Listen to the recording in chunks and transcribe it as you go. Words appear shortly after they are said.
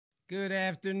Good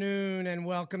afternoon and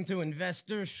welcome to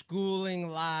Investor Schooling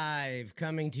Live,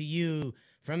 coming to you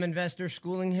from Investor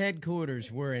Schooling headquarters.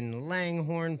 We're in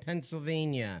Langhorne,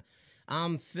 Pennsylvania.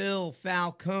 I'm Phil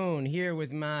Falcone here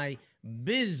with my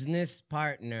business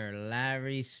partner,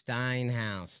 Larry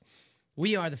Steinhaus.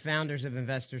 We are the founders of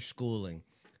Investor Schooling.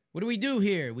 What do we do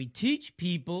here? We teach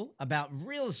people about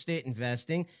real estate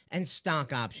investing and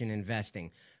stock option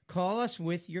investing. Call us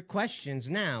with your questions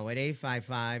now at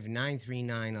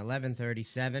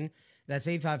 855-939-1137. That's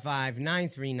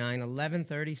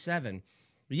 855-939-1137.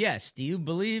 Yes, do you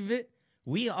believe it?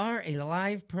 We are a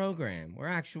live program. We're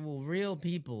actual real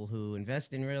people who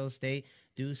invest in real estate,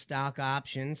 do stock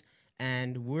options,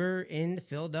 and we're in the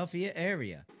Philadelphia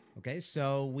area. Okay,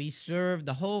 so we serve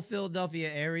the whole Philadelphia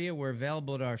area. We're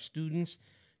available to our students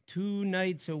 2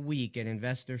 nights a week at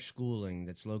Investor Schooling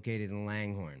that's located in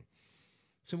Langhorne.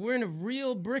 So we're in a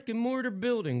real brick and mortar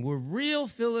building. We're real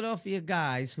Philadelphia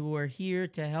guys who are here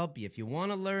to help you. If you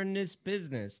want to learn this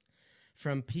business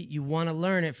you want to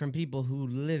learn it from people who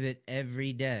live it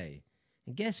every day.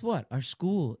 And guess what? Our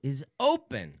school is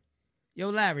open. Yo,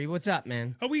 Larry, what's up,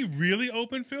 man? Are we really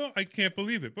open, Phil? I can't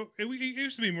believe it. But it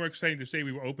used to be more exciting to say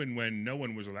we were open when no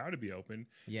one was allowed to be open.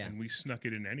 Yeah. And we snuck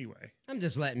it in anyway. I'm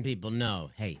just letting people know,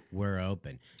 hey, we're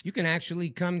open. You can actually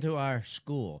come to our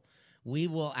school. We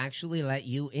will actually let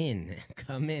you in.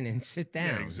 Come in and sit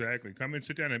down. Yeah, exactly. Come in,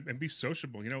 sit down, and be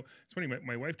sociable. You know, it's funny.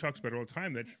 My wife talks about it all the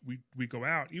time that we go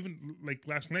out. Even like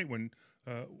last night when,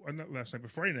 not last night, but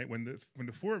Friday night when the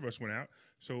 4 of us went out.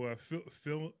 So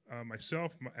Phil,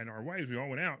 myself, and our wives, we all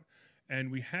went out,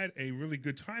 and we had a really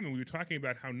good time. And we were talking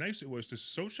about how nice it was to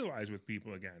socialize with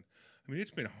people again. I mean,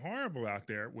 it's been horrible out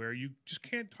there where you just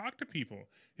can't talk to people.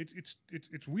 It's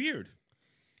weird.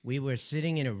 We were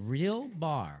sitting in a real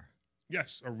bar.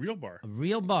 Yes, a real bar. A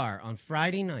real bar on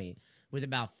Friday night with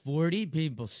about 40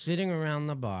 people sitting around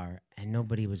the bar, and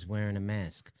nobody was wearing a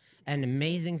mask. And the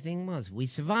amazing thing was, we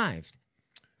survived.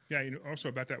 Yeah, you know, also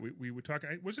about that, we were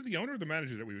talking. Was it the owner or the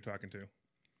manager that we were talking to?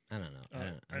 I don't know.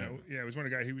 I know. Yeah, it was one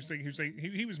of the guys.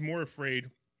 He was more afraid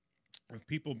of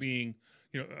people being,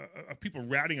 of people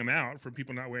ratting him out for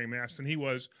people not wearing masks than he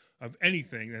was of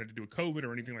anything that had to do with COVID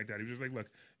or anything like that. He was just like, look,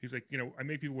 he's like, I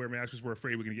made people wear masks because we're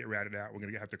afraid we're going to get ratted out. We're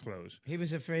going to have to close. He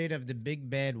was afraid of the big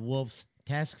bad wolves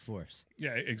task force.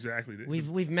 Yeah, exactly.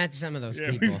 We've met some of those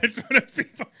people. We met some of those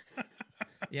people.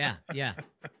 Yeah.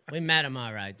 We met them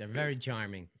all right. They're very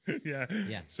charming. Yeah.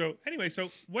 Yeah. So anyway,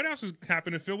 what else is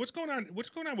happening, Phil? What's going on with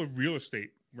real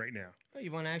estate right now? Oh, you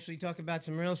want to actually talk about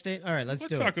some real estate? All right, let's do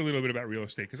it. Let's talk a little bit about real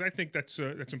estate because I think that's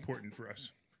important for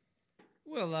us.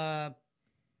 Well,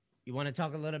 you want to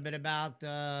talk a little bit about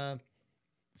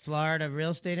Florida real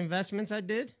estate investments I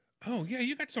did? Oh, yeah,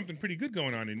 you got something pretty good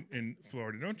going on in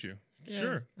Florida, don't you? Yeah,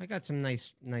 sure. I got some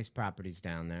nice properties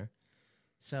down there.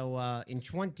 So in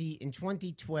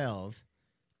 2012,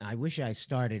 I wish I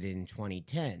started in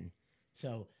 2010.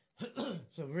 So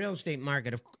so real estate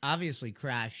market obviously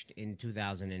crashed in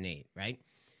 2008, right?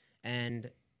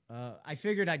 And I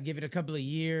figured I'd give it a couple of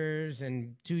years,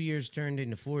 and 2 years turned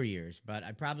into 4 years. But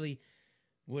I probably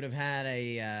would have had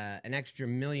an extra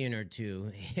million or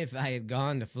two if I had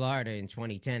gone to Florida in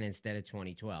 2010 instead of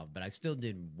 2012. But I still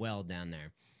did well down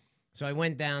there. So I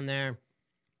went down there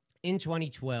in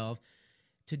 2012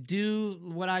 to do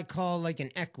what I call like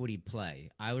an equity play.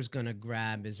 I was going to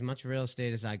grab as much real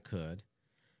estate as I could,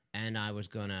 and I was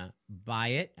going to buy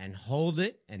it and hold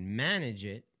it and manage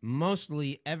it.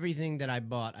 Mostly everything that I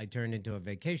bought, I turned into a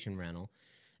vacation rental.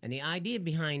 And the idea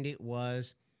behind it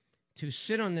was to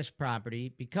sit on this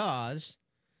property because,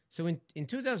 so in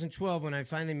 2012, when I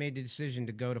finally made the decision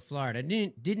to go to Florida, I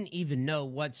didn't even know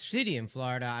what city in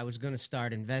Florida I was going to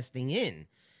start investing in.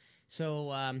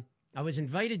 So I was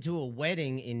invited to a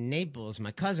wedding in Naples.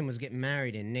 My cousin was getting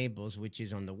married in Naples, which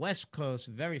is on the West Coast,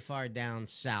 very far down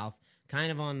south, kind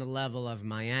of on the level of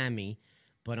Miami,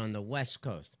 but on the West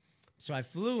Coast. So I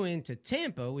flew into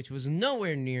Tampa, which was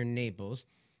nowhere near Naples,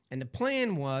 and the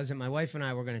plan was that my wife and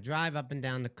I were going to drive up and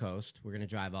down the coast. We're going to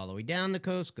drive all the way down the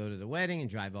coast, go to the wedding, and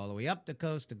drive all the way up the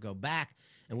coast to go back,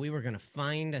 and we were going to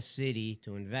find a city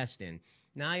to invest in.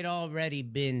 Now, I'd already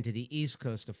been to the east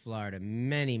coast of Florida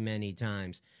many, many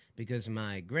times because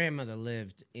my grandmother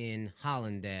lived in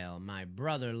Hollandale. My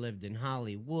brother lived in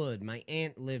Hollywood. My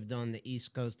aunt lived on the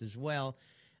east coast as well.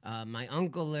 My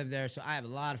uncle lived there, so I have a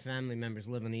lot of family members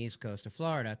live on the east coast of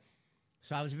Florida.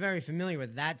 So I was very familiar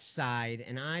with that side,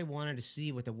 and I wanted to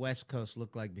see what the west coast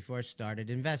looked like before I started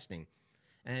investing.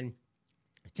 And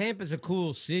Tampa's a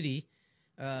cool city.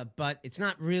 But it's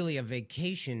not really a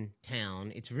vacation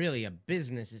town. It's really a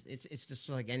business. It's just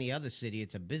like any other city.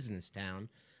 It's a business town.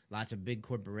 lots of big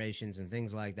corporations and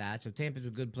things like that. So Tampa's a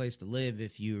good place to live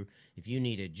if you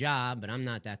need a job, but I'm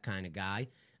not that kind of guy.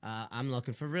 I'm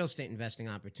looking for real estate investing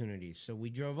opportunities. So we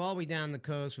drove all the way down the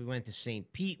coast. We went to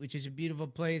St. Pete, which is a beautiful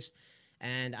place.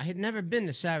 And I had never been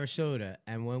to Sarasota.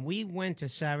 And when we went to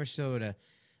Sarasota,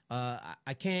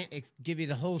 I can't give you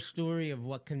the whole story of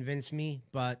what convinced me,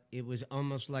 but it was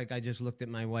almost like I just looked at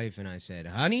my wife and I said,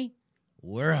 honey,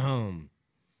 we're home.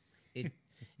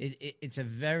 It's a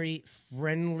very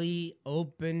friendly,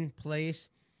 open place.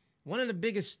 One of the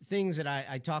biggest things that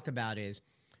I talk about is,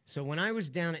 so when I was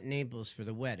down at Naples for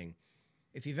the wedding,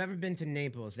 if you've ever been to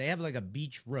Naples, they have like a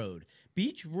beach road.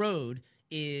 Beach road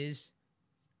is,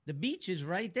 the beach is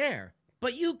right there,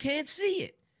 but you can't see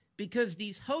it because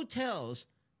these hotels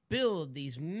build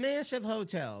these massive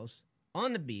hotels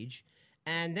on the beach,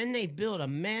 and then they build a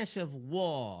massive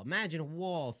wall. Imagine a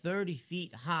wall 30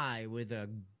 feet high with a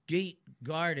gate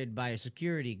guarded by a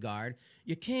security guard.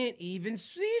 You can't even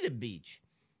see the beach,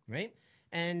 right?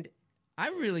 And I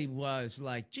really was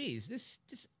like, geez,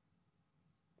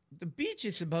 the beach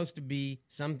is supposed to be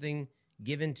something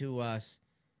given to us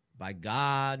by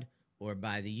God or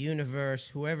by the universe,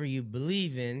 whoever you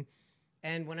believe in.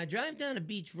 And when I drive down a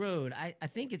beach road, I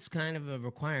think it's kind of a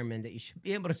requirement that you should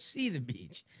be able to see the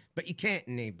beach. But you can't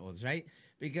in Naples, right?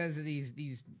 Because of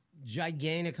these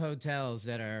gigantic hotels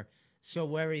that are so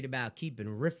worried about keeping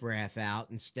riffraff out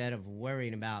instead of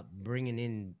worrying about bringing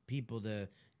in people to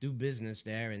do business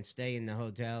there and stay in the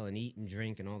hotel and eat and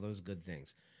drink and all those good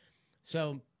things.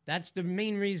 So that's the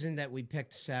main reason that we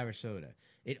picked Sarasota.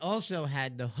 It also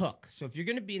had the hook. So if you're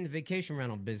going to be in the vacation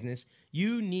rental business,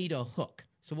 you need a hook.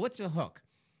 So what's a hook?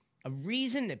 A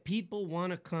reason that people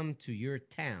want to come to your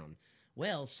town.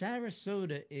 Well,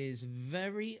 Sarasota is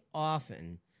very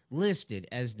often listed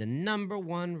as the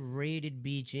 #1 rated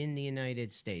beach in the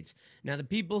United States. Now, the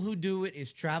people who do it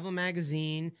is Travel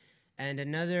Magazine and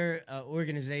another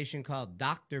organization called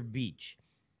Dr. Beach.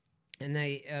 And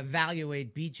they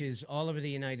evaluate beaches all over the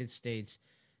United States.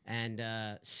 And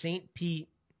St. Pete,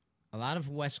 a lot of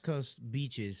West Coast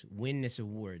beaches win this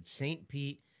award. St.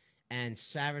 Pete and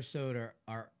Sarasota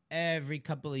are every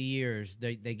couple of years,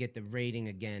 they get the rating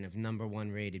again of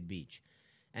 #1 rated beach.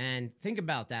 And think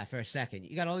about that for a second.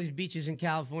 You got all these beaches in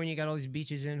California, you got all these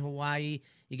beaches in Hawaii,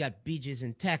 you got beaches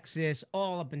in Texas,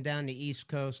 all up and down the East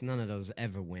Coast. None of those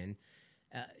ever win.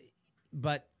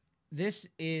 But this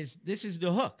is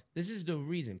the hook. This is the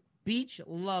reason. Beach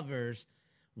lovers,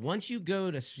 once you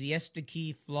go to Siesta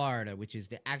Key, Florida, which is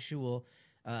the actual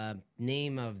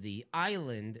name of the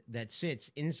island that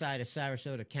sits inside of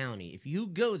Sarasota County, if you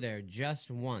go there just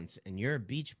once and you're a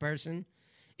beach person,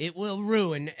 it will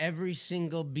ruin every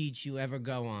single beach you ever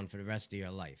go on for the rest of your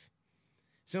life.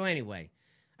 So anyway,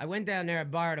 I went down there, I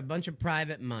borrowed a bunch of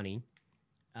private money,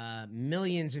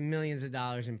 millions and millions of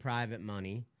dollars in private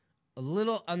money. A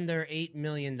little under $8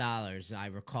 million, I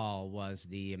recall, was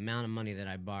the amount of money that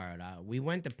I borrowed. We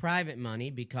went to private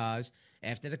money because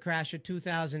after the crash of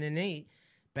 2008,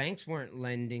 banks weren't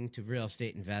lending to real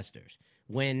estate investors.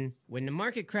 When the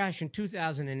market crashed in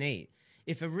 2008,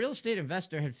 if a real estate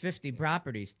investor had 50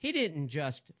 properties, he didn't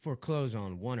just foreclose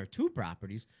on 1 or 2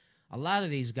 properties. A lot of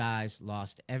these guys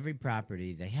lost every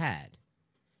property they had.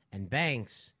 And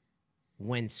banks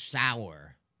went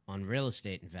sour on real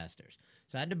estate investors.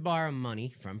 So I had to borrow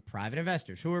money from private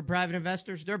investors. Who are private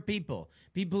investors? They're people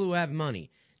who have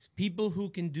money. It's people who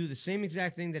can do the same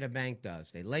exact thing that a bank does.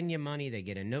 They lend you money, they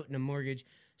get a note and a mortgage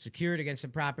secured against the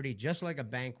property just like a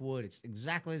bank would. It's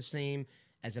exactly the same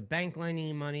as a bank lending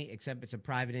you money, except it's a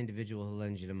private individual who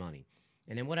lends you the money.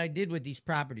 And then what I did with these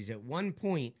properties, at one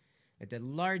point, at the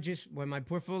largest, when my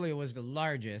portfolio was the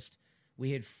largest,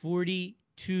 we had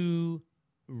 42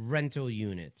 rental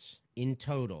units in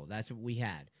total. That's what we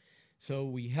had. So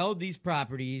we held these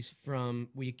properties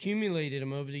we accumulated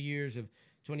them over the years of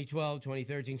 2012,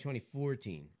 2013,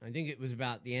 2014. I think it was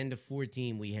about the end of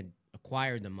 14 we had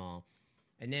acquired them all.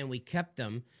 And then we kept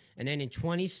them. And then in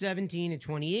 2017 and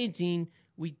 2018,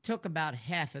 we took about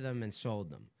half of them and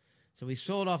sold them. So we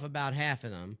sold off about half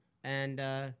of them. And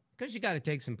because you got to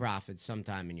take some profits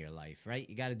sometime in your life, right?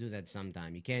 You got to do that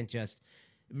sometime. You can't just...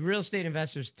 Real estate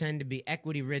investors tend to be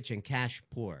equity rich and cash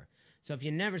poor. So if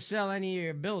you never sell any of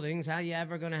your buildings, how are you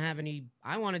ever going to have any...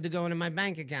 I wanted to go into my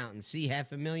bank account and see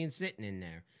 $500,000 sitting in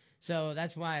there. So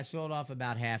that's why I sold off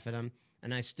about half of them,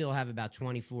 and I still have about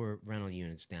 24 rental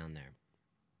units down there.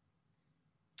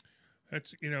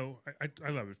 That's, I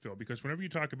love it, Phil, because whenever you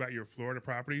talk about your Florida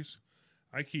properties,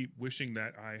 I keep wishing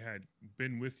that I had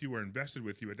been with you or invested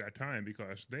with you at that time,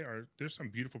 because there's some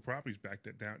beautiful properties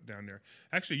down there.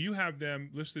 Actually, you have them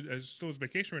listed as still as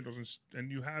vacation rentals,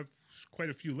 and you have quite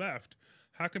a few left.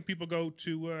 how can people go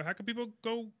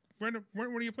rent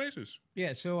one of your places?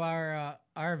 Yeah, so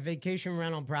our vacation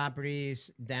rental properties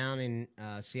down in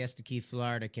Siesta Key,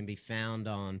 Florida, can be found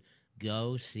on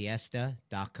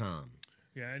gosiesta.com.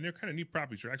 Yeah, and they're kind of neat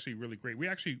properties. They're actually really great.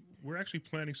 We're actually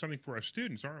planning something for our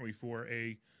students, aren't we? For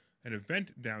an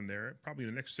event down there, probably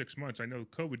in the next 6 months. I know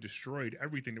COVID destroyed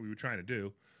everything that we were trying to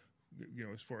do,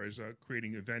 as far as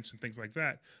creating events and things like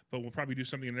that. But we'll probably do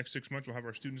something in the next 6 months. We'll have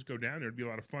our students go down there. It'd be a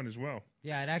lot of fun as well.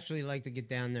 Yeah, I'd actually like to get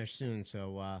down there soon.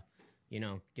 So,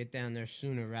 get down there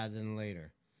sooner rather than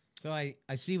later. So I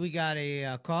see we got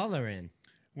a caller in.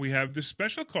 We have this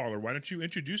special caller. Why don't you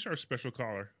introduce our special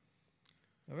caller?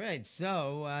 All right.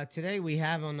 So today we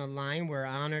have on the line, we're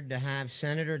honored to have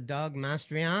Senator Doug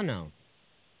Mastriano.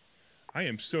 I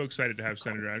am so excited to have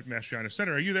Senator Mastriano.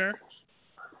 Senator, are you there?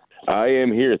 I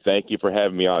am here. Thank you for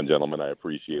having me on, gentlemen. I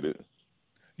appreciate it.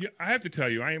 Yeah, I have to tell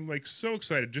you, I am so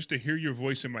excited just to hear your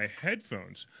voice in my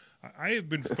headphones. I have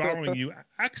been following you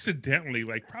accidentally,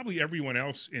 like probably everyone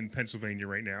else in Pennsylvania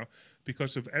right now,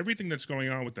 because of everything that's going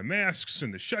on with the masks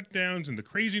and the shutdowns and the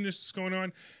craziness that's going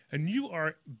on. And you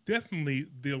are definitely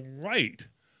the light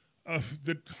of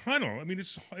the tunnel. I mean,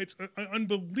 it's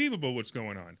unbelievable what's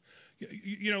going on.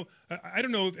 I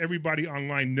don't know if everybody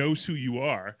online knows who you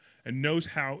are and knows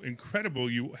how incredible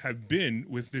you have been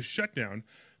with this shutdown.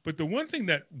 But the one thing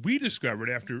that we discovered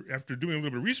after doing a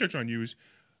little bit of research on you is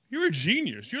you're a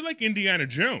genius. You're like Indiana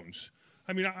Jones.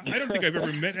 I mean, I don't think I've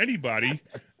ever met anybody.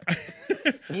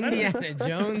 Indiana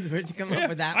Jones? Where'd you come up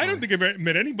with that I don't think I've ever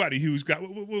met anybody who's got,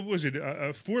 what was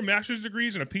it, 4 master's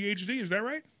degrees and a PhD? Is that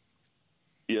right?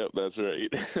 Yep, that's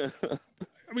right.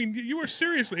 I mean, you are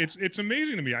seriously. It's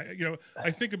amazing to me.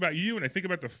 I think about you, and I think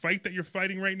about the fight that you're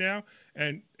fighting right now.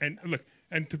 And look,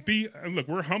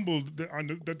 we're humbled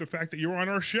on the fact that you're on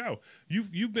our show.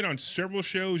 You've been on several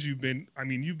shows. You've been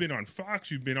on Fox.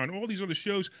 You've been on all these other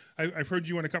shows. I've heard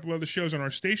you on a couple other shows on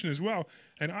our station as well.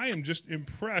 And I am just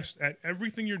impressed at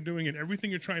everything you're doing and everything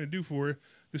you're trying to do for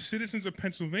the citizens of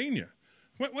Pennsylvania.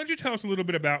 Why don't you tell us a little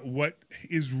bit about what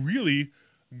is really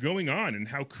going on and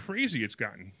how crazy it's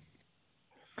gotten?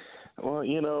 Well,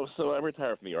 so I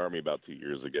retired from the Army about 2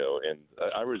 years ago, and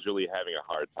I was really having a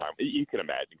hard time. You can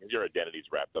imagine, because your identity's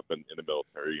wrapped up in the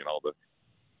military and all the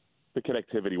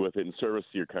connectivity with it and service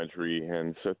to your country.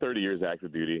 And so 30 years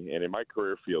active duty, and in my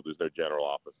career field, there's no general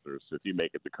officers. So if you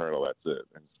make it to colonel, that's it.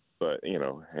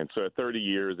 And so at 30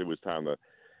 years, it was time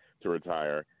to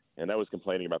retire. And I was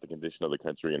complaining about the condition of the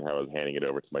country and how I was handing it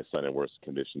over to my son in worse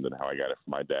condition than how I got it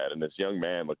from my dad. And this young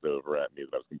man looked over at me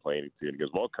that I was complaining to, and he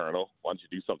goes, "Well, Colonel, why don't you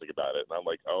do something about it?" And I'm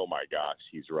like, "Oh my gosh,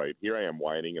 he's right. Here I am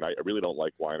whining, and I really don't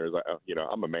like whiners.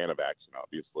 I'm a man of action,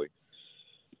 obviously."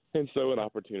 And so an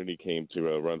opportunity came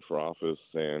to run for office,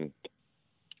 and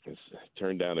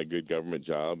turned down a good government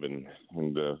job, and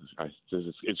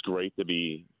it's great to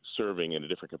be serving in a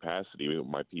different capacity with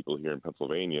my people here in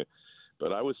Pennsylvania.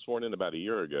 But I was sworn in about a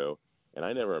year ago, and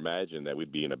I never imagined that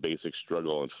we'd be in a basic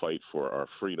struggle and fight for our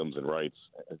freedoms and rights.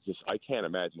 I can't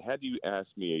imagine. Had you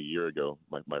asked me a year ago,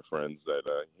 my friends, that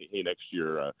hey, next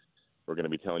year we're going to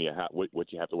be telling you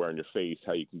what you have to wear on your face,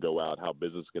 how you can go out, how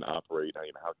business can operate,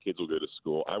 how kids will go to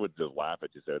school, I would just laugh at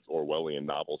you. Say it's Orwellian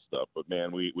novel stuff. But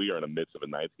man, we are in the midst of a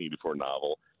 1984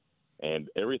 novel, and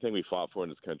everything we fought for in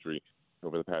this country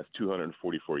over the past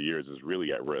 244 years is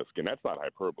really at risk. And that's not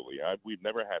hyperbole. We've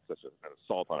never had such an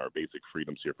assault on our basic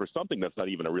freedoms here for something that's not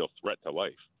even a real threat to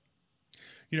life.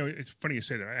 It's funny you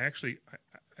say that.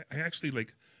 I actually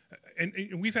like, and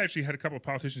we've actually had a couple of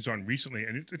politicians on recently,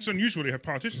 and it's unusual to have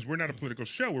politicians. We're not a political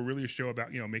show. We're really a show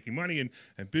about, making money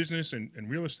and business and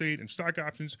real estate and stock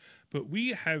options. But we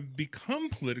have become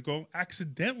political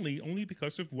accidentally only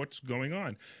because of what's going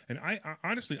on. And I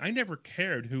honestly never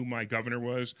cared who my governor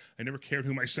was. I never cared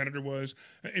who my senator was.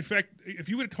 In fact, if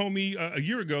you would have told me a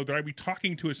year ago that I'd be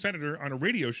talking to a senator on a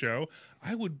radio show,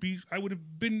 I would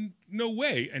have been no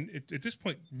way. And at this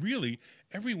point, really,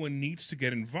 everyone needs to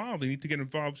get involved. They need to get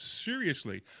involved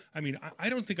seriously. I mean, I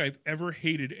don't think I've ever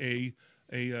hated a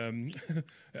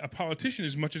politician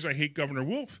as much as I hate Governor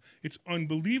Wolf. It's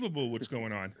unbelievable what's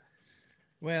going on.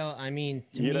 Well, I mean,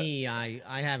 to me, I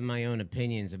have my own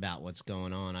opinions about what's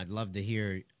going on. I'd love to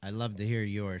hear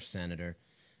yours, Senator.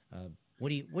 What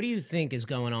do you think is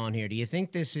going on here? Do you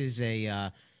think this is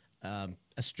a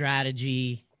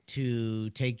strategy to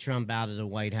take Trump out of the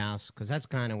White House? Because that's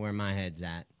kind of where my head's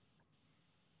at.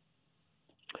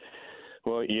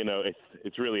 Well,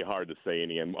 it's really hard to say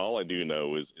any. And all I do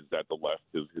know is that the left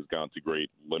has gone to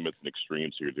great limits and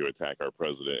extremes here to attack our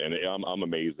president. And I'm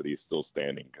amazed that he's still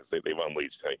standing, because they've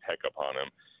unleashed heck upon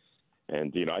him.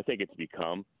 And, I think it's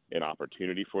become an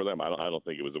opportunity for them. I don't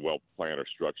think it was a well planned or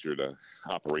structured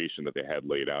operation that they had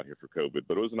laid out here for COVID,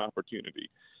 but it was an opportunity.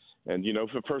 And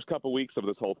for the first couple of weeks of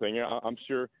this whole thing, I'm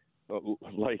sure,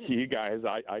 like you guys,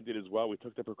 I did as well. We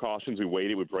took the precautions. We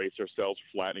waited. We braced ourselves,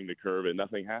 flattening the curve, and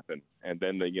nothing happened. And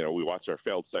then we watched our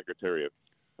failed Secretary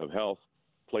of Health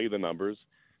play the numbers,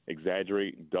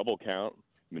 exaggerate, double count,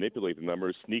 manipulate the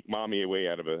numbers, sneak mommy away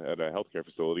out of a healthcare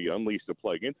facility, unleash the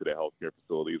plug into the healthcare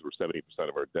facilities where 70%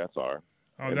 of our deaths are.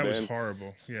 Oh, and that was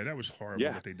horrible. Yeah, that was horrible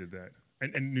that they did that.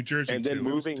 And New Jersey, and then too.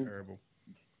 Moving, that was terrible.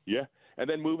 Yeah, and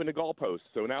then moving the goalposts.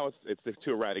 So now it's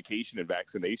to eradication and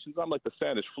vaccinations. I'm like, the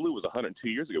Spanish flu was 102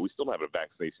 years ago. We still don't have a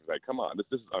vaccination. Like, come on, this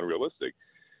is unrealistic.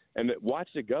 And watch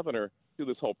the governor through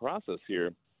this whole process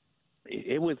here.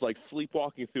 It was like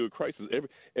sleepwalking through a crisis.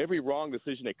 Every wrong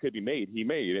decision that could be made, he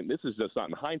made. And this is just not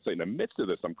in hindsight. In the midst of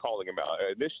this, I'm calling him out.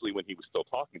 Initially, when he was still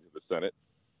talking to the Senate,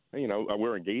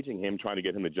 we're engaging him, trying to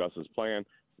get him to adjust his plan.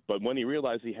 But when he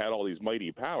realized he had all these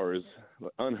mighty powers,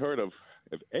 unheard of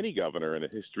any governor in the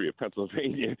history of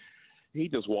Pennsylvania, he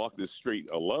just walked this street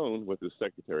alone with his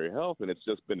Secretary of Health, and it's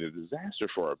just been a disaster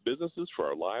for our businesses, for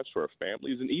our lives, for our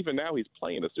families. And even now he's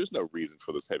playing us. There's no reason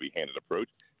for this heavy-handed approach.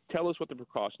 Tell us what the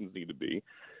precautions need to be,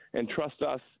 and trust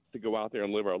us to go out there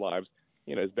and live our lives,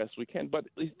 as best we can. But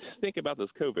think about this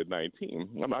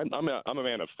COVID-19. I'm a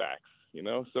man of facts,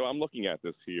 so I'm looking at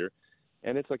this here,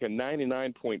 and it's like a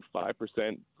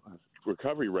 99.5%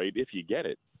 recovery rate if you get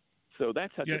it. So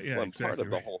that's such a slim part of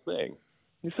the whole thing.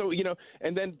 So,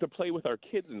 and then to play with our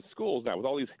kids in schools now with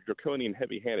all these draconian,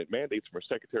 heavy-handed mandates from our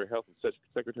Secretary of Health and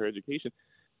Secretary of Education,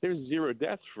 there's 0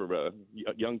 deaths for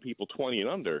young people 20 and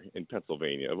under in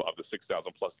Pennsylvania of the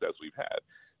 6,000-plus deaths we've had.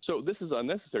 So this is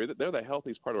unnecessary. They're the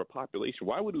healthiest part of our population.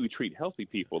 Why would we treat healthy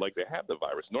people like they have the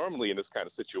virus? Normally in this kind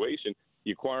of situation,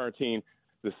 you quarantine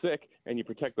the sick and you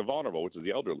protect the vulnerable, which is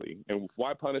the elderly. And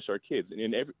why punish our kids?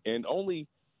 And only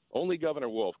Governor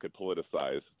Wolf could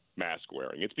politicize mask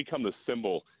wearing. It's become the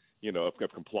symbol, of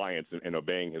compliance and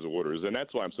obeying his orders. And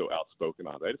that's why I'm so outspoken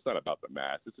on that. It's not about the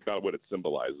mask. It's about what it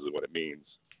symbolizes and what it means.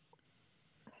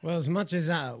 Well, as much as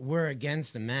we're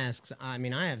against the masks, I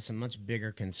mean, I have some much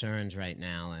bigger concerns right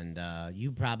now, and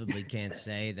you probably can't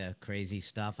say the crazy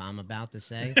stuff I'm about to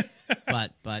say,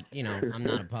 but I'm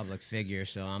not a public figure,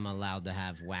 so I'm allowed to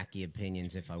have wacky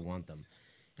opinions if I want them.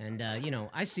 And,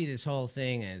 I see this whole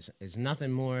thing as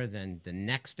nothing more than the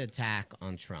next attack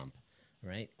on Trump,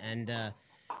 right? And am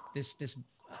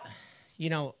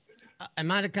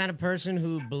I the kind of person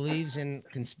who believes in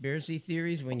conspiracy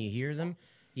theories when you hear them?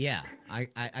 Yeah,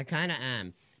 I kind of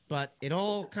am. But it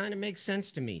all kind of makes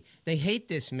sense to me. They hate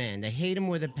this man. They hate him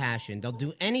with a passion. They'll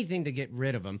do anything to get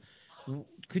rid of him.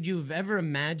 Could you have ever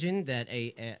imagined that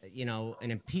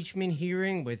an impeachment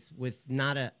hearing with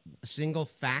not a single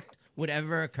fact would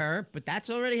ever occur? But that's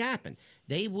already happened.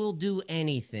 They will do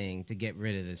anything to get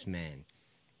rid of this man.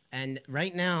 And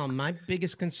right now, my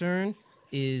biggest concern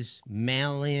is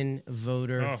mail-in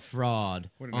voter fraud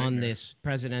on this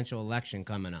presidential election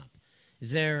coming up.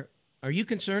 Are you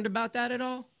concerned about that at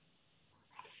all?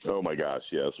 Oh my gosh,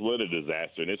 yes. What a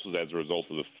disaster. And this was as a result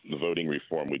of the voting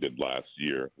reform we did last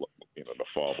year, the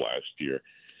fall of last year.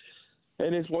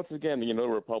 And it's once again,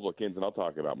 Republicans, and I'll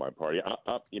talk about my party.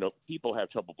 People have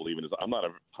trouble believing this. I'm not a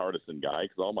partisan guy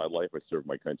because all my life I served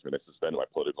my country and I suspended my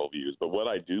political views. But what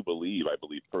I believe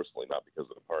personally, not because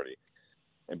of the party.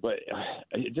 But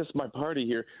just my party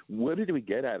here, what did we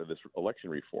get out of this election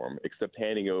reform except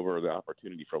handing over the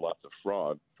opportunity for lots of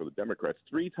fraud for the Democrats?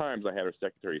 3 times I had our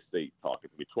Secretary of State talking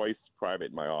to me, twice private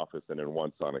in my office and then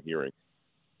once on a hearing.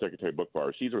 Secretary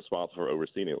Bookbar, she's responsible for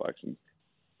overseeing the elections.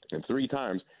 And 3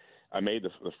 times I made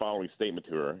the following statement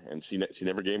to her, and she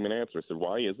never gave me an answer. I said,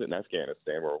 why is it in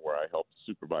Afghanistan, where I helped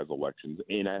supervise elections,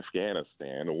 in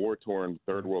Afghanistan, a war-torn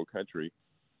third world country,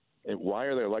 and why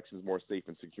are their elections more safe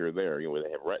and secure there?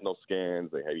 They have retinal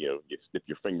scans. They have, you stick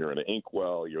your finger in an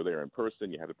inkwell. You're there in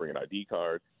person. You have to bring an ID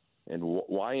card. And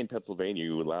why in Pennsylvania are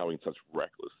you allowing such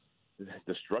reckless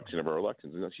destruction of our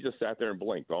elections? She just sat there and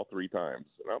blinked all 3 times.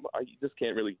 And I just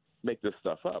can't really make this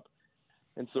stuff up.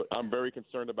 And so I'm very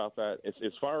concerned about that.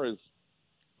 As far as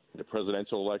the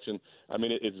presidential election, I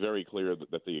mean, it's very clear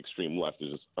that the extreme left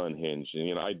is just unhinged.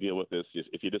 And, I deal with this.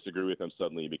 If you disagree with them,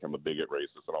 suddenly you become a bigot,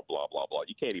 racist, and blah, blah, blah.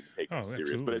 You can't even take them serious.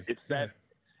 Absolutely. But it's sad.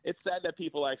 It's sad that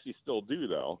people actually still do,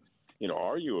 though.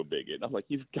 Are you a bigot? I'm like,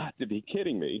 you've got to be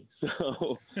kidding me.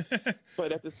 So,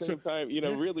 but at the same time,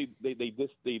 really, they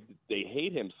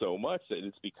hate him so much that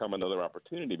it's become another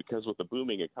opportunity because with the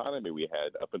booming economy we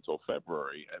had up until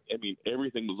February, I mean,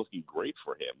 everything was looking great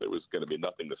for him. There was going to be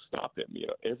nothing to stop him.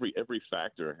 Every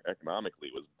factor economically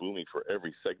was booming for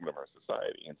every segment of our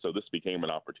society, and so this became an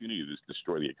opportunity to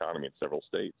destroy the economy in several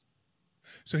states.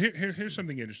 So here's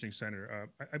something interesting, Senator.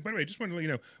 By the way, I just wanted to let you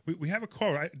know we have a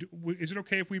caller. Is it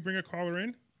okay if we bring a caller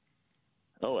in?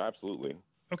 Oh, absolutely.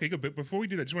 Okay, good. But before we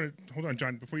do that, just want to hold on,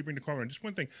 John. Before you bring the caller in, just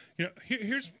one thing.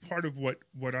 Here's part of what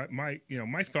my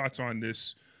thoughts on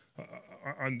this.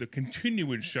 On the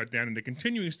continuing shutdown and the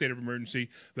continuing state of emergency.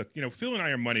 Look, Phil and I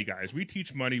are money guys. We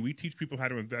teach money. We teach people how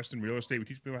to invest in real estate. We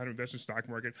teach people how to invest in stock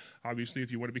market. Obviously,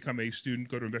 if you want to become a student,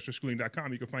 go to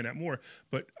investorschooling.com. You can find out more.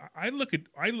 But I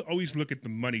always look at the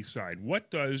money side.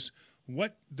 What does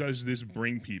this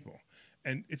bring people?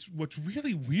 And what's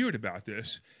really weird about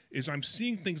this is I'm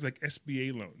seeing things like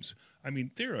SBA loans. I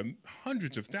mean, there are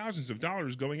hundreds of thousands of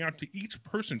dollars going out to each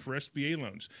person for SBA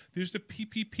loans. There's the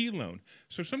PPP loan.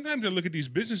 So sometimes I look at these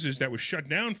businesses that were shut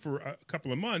down for a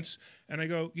couple of months, and I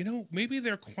go, maybe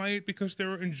they're quiet because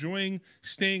they're enjoying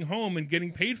staying home and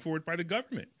getting paid for it by the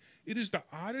government. It is the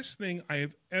oddest thing I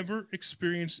have ever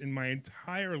experienced in my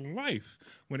entire life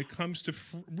when it comes to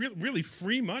really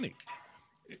free money.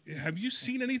 Have you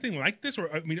seen anything like this? Or,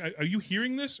 I mean, are you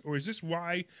hearing this? Or is this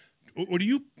why, or do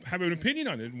you have an opinion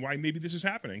on it and why maybe this is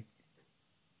happening?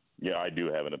 Yeah, I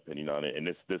do have an opinion on it. And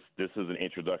this is an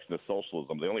introduction to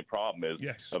socialism. The only problem is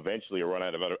eventually you'll run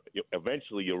out of other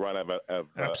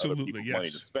people's money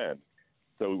to spend.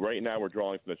 So right now we're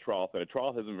drawing from the trough, and the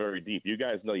trough isn't very deep. You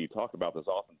guys know, you talk about this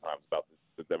oftentimes, about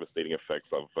the devastating effects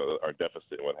of our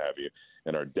deficit and what have you,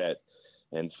 and our debt.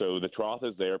 And so the trough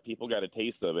is there. People got a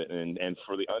taste of it. And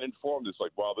for the uninformed, it's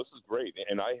like, wow, this is great.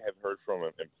 And I have heard from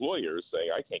employers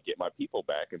saying, I can't get my people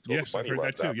back until the money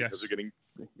runs out because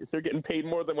they're getting paid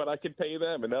more than what I could pay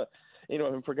them. And,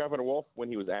 and for Governor Wolf, when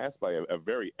he was asked by a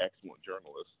very excellent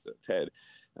journalist, Ted,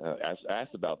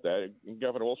 asked about that,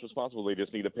 Governor Wolf's responsible, they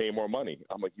just need to pay more money.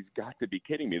 I'm like, you've got to be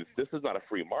kidding me. This is not a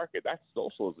free market. That's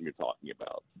socialism you're talking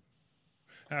about.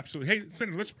 Absolutely. Hey,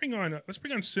 Senator, let's bring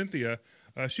on Cynthia.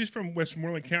 She's from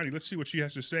Westmoreland County. Let's see what she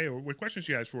has to say or what questions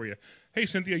she has for you. Hey,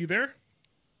 Cynthia, you there?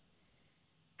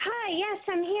 Hi. Yes,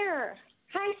 I'm here.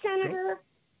 Hi, Senator.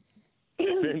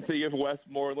 Cynthia of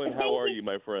Westmoreland, how are you,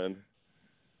 my friend?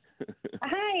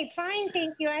 Hi. Fine,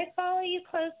 thank you. I follow you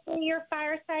closely, your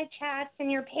fireside chats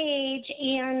and your page,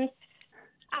 and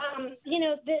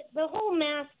the whole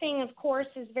mask thing, of course,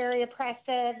 is very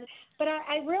oppressive, but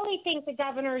I really think the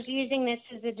governor is using this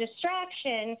as a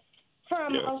distraction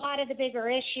from a lot of the bigger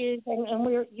issues,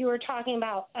 and you were talking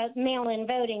about mail-in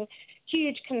voting,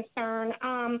 huge concern.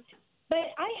 But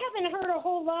I haven't heard a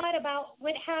whole lot about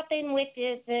what happened with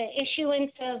the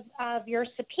issuance of your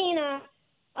subpoena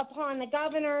upon the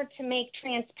governor to make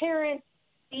transparent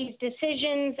these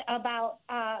decisions about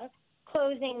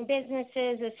closing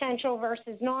businesses, essential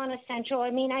versus non-essential.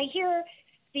 I mean, I hear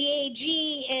the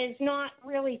AG is not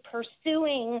really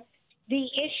pursuing the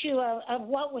issue of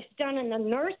what was done in the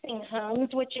nursing homes,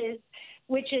 which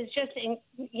is just,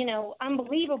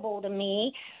 unbelievable to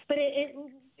me. But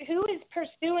who is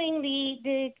pursuing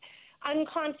the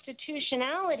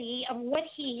unconstitutionality of what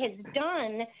he has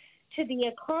done to the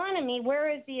economy? Where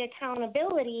is the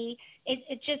accountability?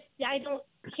 I don't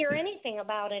hear anything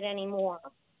about it anymore.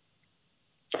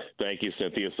 Thank you,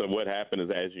 Cynthia. So what happened is,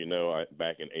 as you know,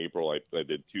 back in April, I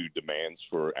did 2 demands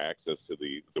for access to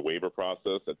the waiver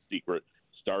process, that secret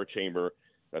star chamber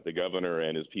that the governor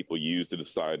and his people used to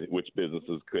decide which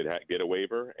businesses could get a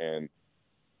waiver. And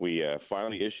we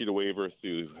finally issued a waiver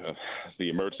through the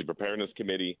Emergency Preparedness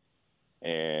Committee,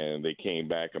 and they came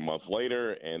back a month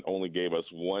later and only gave us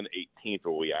 1/18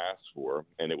 of what we asked for,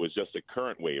 and it was just the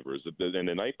current waivers. And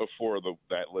the night before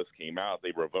that list came out,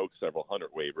 they revoked several hundred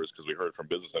waivers because we heard from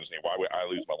business owners saying, why would I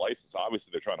lose my license? Obviously,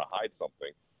 they're trying to hide something.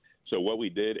 So what we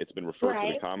did, it's been referred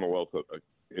to the Commonwealth.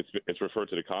 It's referred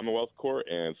to the Commonwealth Court,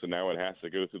 and so now it has to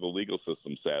go through the legal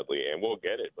system, sadly, and we'll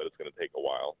get it, but it's going to take a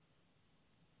while.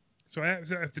 So I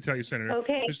have to tell you, Senator,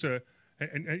 just to.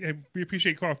 And we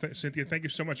appreciate your call, Cynthia. Thank you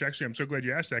so much. Actually, I'm so glad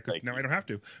you asked that because now I don't have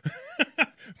to.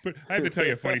 But I have to tell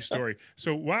you a funny story.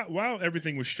 So while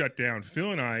everything was shut down,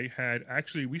 Phil and I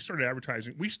we started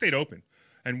advertising. We stayed open.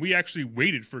 And we actually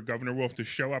waited for Governor Wolf to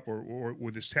show up or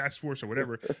with his task force or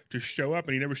whatever to show up,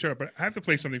 and he never showed up. But I have to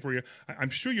play something for you. I'm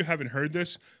sure you haven't heard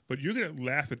this, but you're going to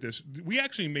laugh at this. We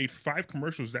actually made 5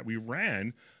 commercials that we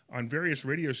ran on various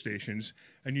radio stations,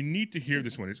 and you need to hear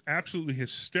this one. It's absolutely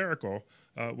hysterical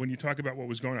when you talk about what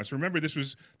was going on. So remember, this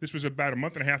was about a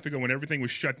month and a half ago when everything was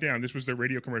shut down. This was the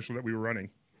radio commercial that we were running.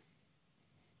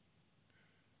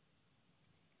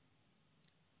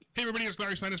 Hey everybody, it's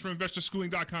Larry Sanders from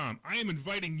InvestorSchooling.com. I am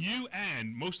inviting you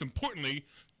and, most importantly,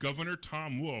 Governor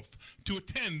Tom Wolf, to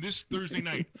attend this Thursday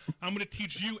night. I'm going to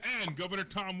teach you and Governor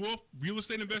Tom Wolf real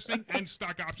estate investing and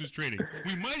stock options trading.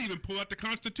 We might even pull out the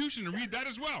Constitution and read that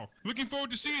as well. Looking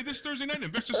forward to seeing you this Thursday night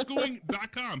at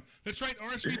investorschooling.com. That's right,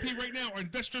 RSVP right now on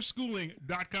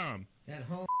investorschooling.com. That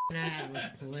whole ad was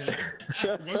political.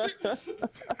 Was it?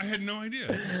 I had no idea.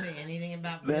 Did you say anything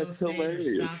about real estate or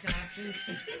stock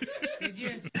options? Did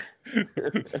you?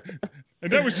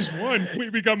 And that was just one.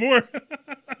 We got more.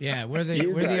 Yeah, we're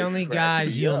the only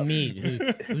guys you'll meet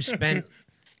who spent.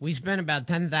 We spent about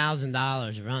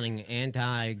 $10,000 running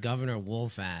anti-Governor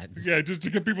Wolf ads. Yeah, just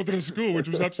to get people to the school, which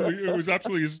was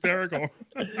absolutely hysterical.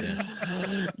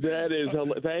 That is,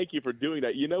 thank you for doing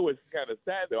that. You know what's kind of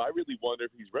sad though? I really wonder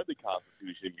if he's read the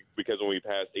Constitution, because when we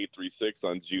passed 836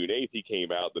 on June 8th, he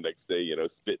came out the next day,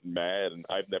 spitting mad, and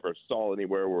I've never saw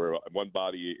anywhere where one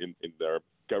body in their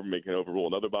government can overrule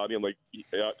another body. I'm like,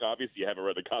 obviously you haven't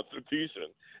read the Constitution.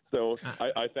 So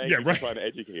I thank you for trying to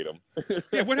educate him.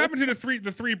 Yeah, what happened to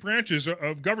the three branches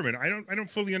of government? I don't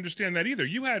fully understand that either.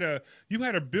 You had a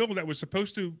bill that was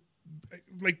supposed to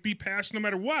be passed no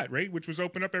matter what, right? Which was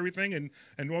open up everything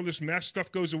and all this mass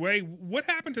stuff goes away. What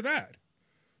happened to that?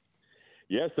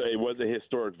 Yes, it was a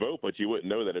historic vote, but you wouldn't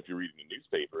know that if you're reading the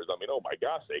newspapers. I mean, oh my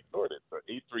gosh, they ignored it. So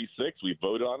 836, we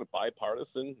voted on it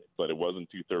bipartisan, but it wasn't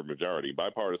two-thirds majority.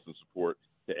 Bipartisan support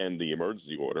to end the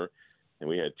emergency order. And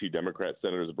we had 2 Democrat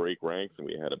senators break ranks, and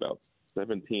we had about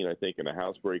 17, I think, in the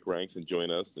House break ranks and join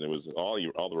us. And it was all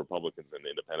the Republicans and the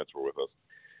Independents were with us.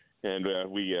 And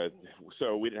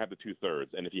so we didn't have the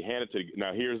 2/3. And if you hand it to –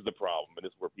 now here's the problem, and this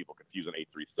is where people confuse on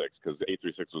 836, because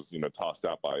 836 was tossed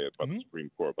out by the Supreme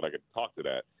Court, but I could talk to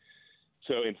that.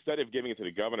 So instead of giving it to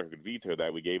the governor who could veto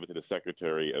that, we gave it to the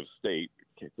Secretary of State,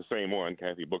 the same one,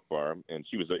 Kathy Bookbar, and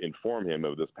she was to inform him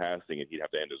of this passing, and he'd have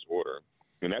to end his order.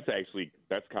 And that's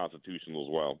constitutional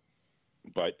as well.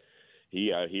 But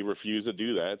he refused to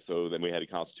do that, so then we had a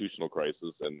constitutional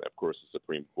crisis, and of course the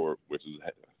Supreme Court, which is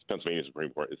Pennsylvania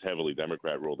Supreme Court, is heavily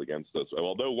Democrat ruled against us.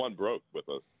 Although one broke with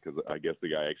us, because I guess the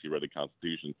guy actually read the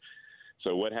Constitution.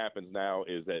 So what happens now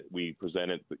is that we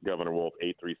presented Governor Wolf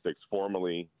 836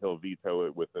 formally. He'll veto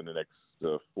it within the next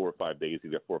 4 or 5 days.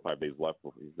 He's got 4 or 5 days left.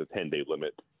 He's a 10-day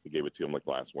limit. We gave it to him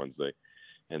last Wednesday.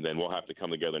 And then we'll have to come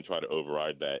together and try to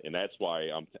override that. And that's why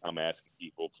I'm asking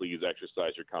people, please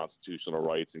exercise your constitutional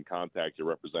rights and contact your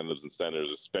representatives and senators,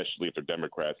 especially if they're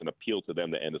Democrats, and appeal to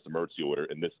them to end this emergency order.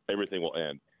 And everything will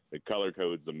end. The color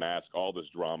codes, the mask, all this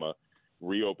drama,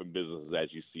 reopen businesses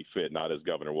as you see fit, not as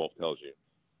Governor Wolf tells you.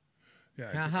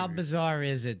 Yeah, how bizarre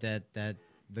is it that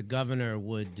the governor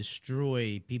would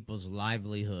destroy people's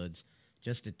livelihoods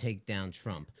just to take down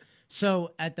Trump?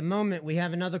 So at the moment, we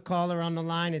have another caller on the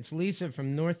line. It's Lisa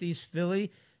from Northeast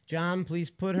Philly. John, please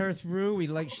put her through.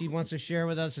 She wants to share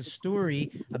with us a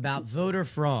story about voter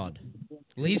fraud.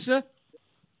 Lisa?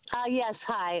 Yes,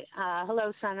 hi.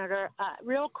 Hello, Senator.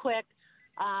 Real quick,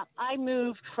 I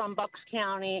moved from Bucks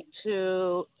County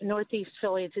to Northeast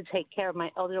Philly to take care of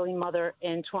my elderly mother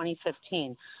in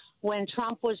 2015. When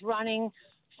Trump was running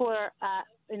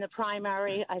in the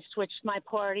primary, I switched my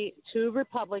party to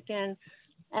Republican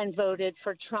and voted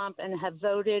for Trump, and have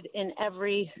voted in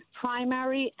every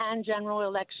primary and general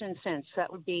election since. That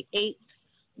would be 8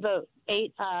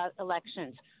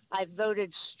 elections. I voted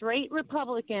straight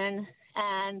Republican,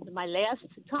 and my last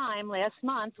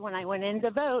month, when I went in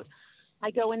to vote, I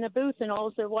go in the booth, and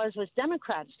all there was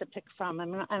Democrats to pick from.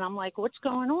 And I'm like, what's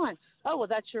going on? Oh, well,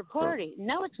 that's your party.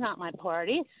 No, it's not my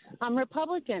party. I'm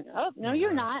Republican. Oh, no,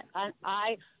 you're not.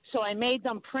 So I made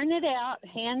them print it out,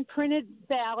 hand-printed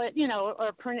ballot,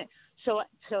 or print it, so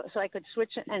I could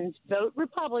switch and vote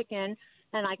Republican.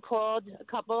 And I called a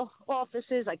couple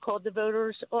offices. I called the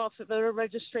voter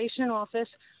registration office.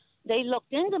 They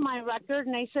looked into my record,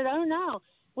 and they said, oh, no,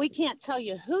 we can't tell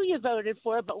you who you voted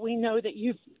for, but we know that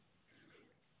you've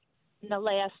in the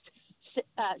last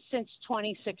since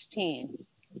 2016.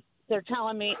 They're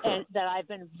telling me that I've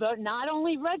been not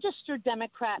only registered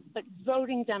Democrat, but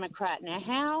voting Democrat. Now,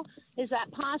 how is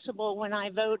that possible when I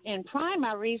vote in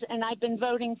primaries and I've been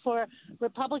voting for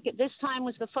Republican? This time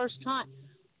was the first time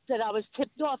that I was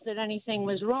tipped off that anything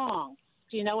was wrong.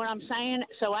 Do you know what I'm saying?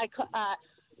 So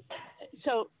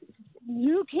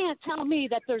you can't tell me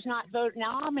that there's not vote.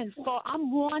 Now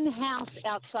I'm one house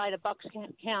outside of Bucks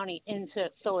County into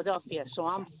Philadelphia, so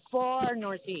I'm far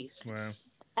northeast. Wow.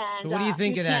 And, so what do you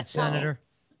think of that, Senator?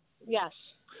 Yes.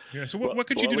 Yeah. So what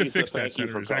could you do to fix that,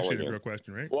 Senator? Is actually the real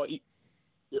question, right? Well,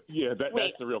 yeah,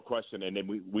 that's the real question. And then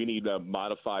we need a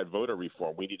modified voter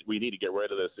reform. We need to get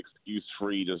rid of this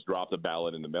excuse-free, just drop the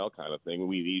ballot in the mail kind of thing.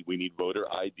 We need voter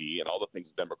ID and all the things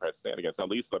Democrats stand against. At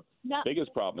least the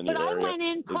biggest problem in your area. But I went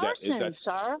in person,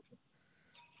 sir.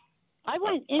 I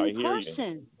went I in hear you.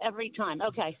 person every time.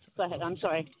 Okay, go ahead. I'm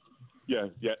sorry. Yeah.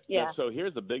 So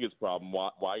here's the biggest problem.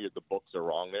 Why the books are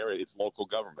wrong there? It's local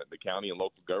government. The county and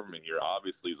local government here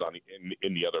obviously is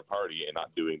in the other party and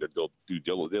not doing their due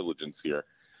diligence here.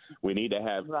 We need to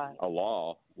have a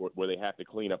law where they have to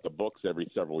clean up the books every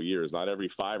several years, not every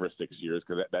 5 or 6 years,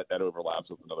 because that overlaps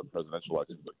with another presidential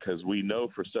election. Because we know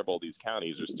for several of these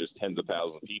counties, there's tens of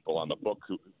thousands of people on the books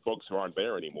who aren't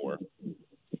there anymore.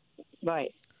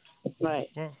 Right. Well,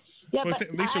 Yeah,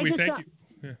 Lisa, we thank you.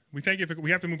 Yeah, we thank you. We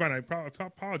have to move on. I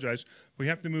apologize. We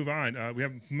have to move on. We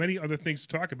have many other things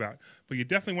to talk about, but you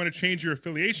definitely want to change your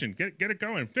affiliation. Get it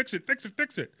going. Fix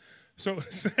it. So,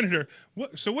 Senator,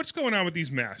 what's going on with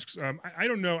these masks? I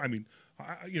don't know. I mean,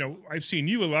 I've seen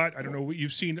you a lot. I don't know what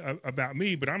you've seen about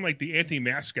me, but I'm like the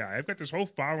anti-mask guy. I've got this whole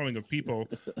following of people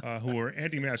who are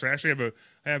anti-mask. I actually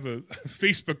have a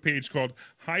Facebook page called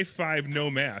High Five No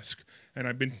Mask, and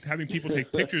I've been having people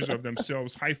take pictures of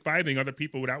themselves high-fiving other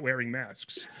people without wearing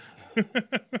masks.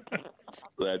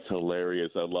 That's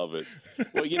hilarious. I love it.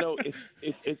 Well,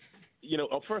 it's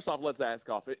first off, let's ask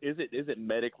off. Is it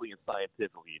medically and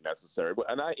scientifically necessary?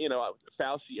 And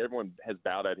Fauci, everyone has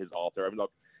bowed at his altar. I mean,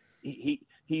 look,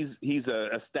 he's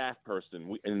a staff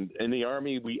person. In the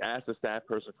Army, we ask the staff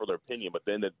person for their opinion, but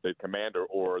then the commander,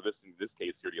 or in this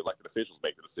case here, the elected officials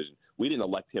make the decision. We didn't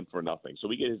elect him for nothing, so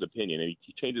we get his opinion, and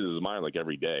he changes his mind like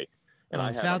every day.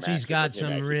 And Fauci's got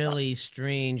some really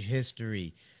strange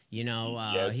history.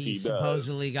 Yes, he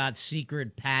supposedly got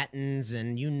secret patents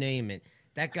and you name it.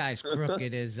 That guy's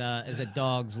crooked as a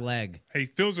dog's leg. Hey,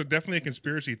 Phil's definitely a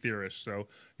conspiracy theorist, so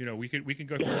we can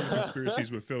go through all the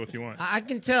conspiracies with Phil if you want. I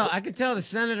can tell the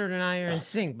senator and I are in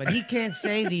sync, but he can't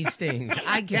say these things.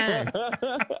 I can.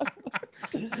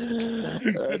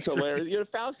 That's hilarious.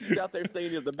 Fauci's out there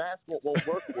saying the mask won't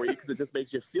work for you because it just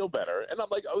makes you feel better. And I'm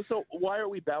like, so why are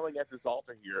we bowing at this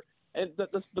altar here? And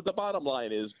the bottom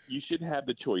line is you should have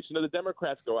the choice. The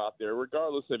Democrats go out there,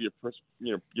 regardless of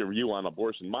your view on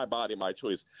abortion, my body, my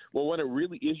choice. Well, when it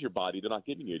really is your body, they're not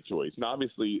giving you a choice. And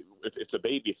obviously, if it's a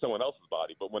baby, it's someone else's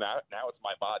body. But now it's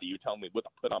my body, you're telling me what to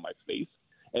put on my face.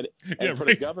 And for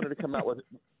the governor to come out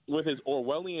with his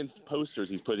Orwellian posters,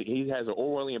 he has an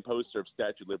Orwellian poster of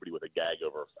Statue of Liberty with a gag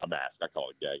over a mask. I call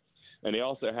it gag. And they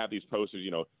also have these posters,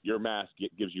 your mask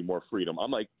gives you more freedom. I'm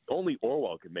like, only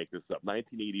Orwell could make this up.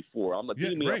 1984. I'm like,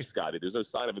 beam me up, Scotty. There's no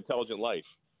sign of intelligent life.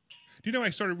 Do you know I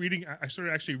started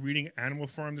actually reading Animal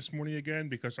Farm this morning again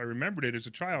because I remembered it as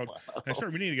a child. Wow. I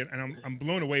started reading it again, and I'm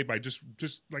blown away by just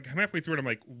like I'm halfway through it. I'm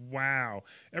like, wow!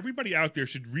 Everybody out there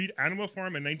should read Animal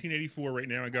Farm in 1984 right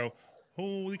now and go,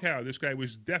 holy cow! This guy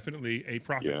was definitely a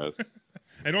prophet. Yes.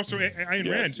 And also Ayn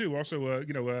Rand too. Also,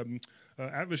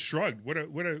 Atlas Shrugged. What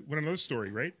another story,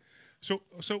 right? So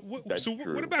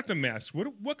what about the mask?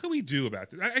 What can we do about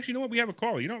this? Actually, you know what? We have a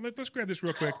caller. Let's grab this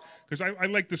real quick because I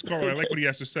like this caller. I like what he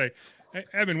has to say.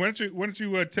 Evan, why don't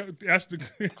you ask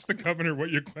the governor what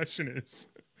your question is?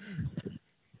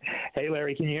 Hey,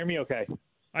 Larry, can you hear me? Okay.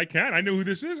 I can. I know who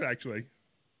this is actually.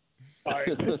 All right.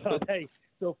 Hey,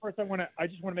 so first I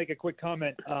just want to make a quick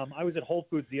comment. I was at Whole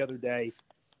Foods the other day,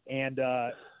 and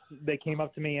they came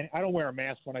up to me, and I don't wear a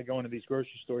mask when I go into these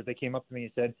grocery stores. They came up to me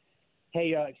and said,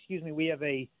 hey, excuse me, we have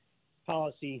a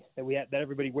policy that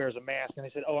everybody wears a mask. And I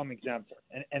said, oh, I'm exempt.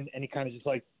 And he kind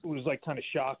of was kind of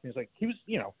shocked. And he was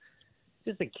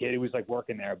just a kid who was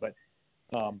working there. But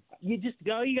all you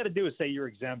got to do is say you're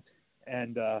exempt,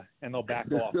 and they'll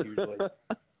back off usually.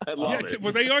 I love it.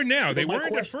 Well, they are now. They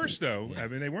weren't at first, though. I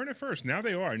mean, they weren't at first. Now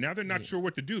they are. Now they're not sure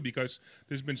what to do because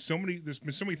there's been so many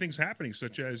things happening,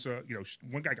 such as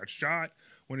one guy got shot,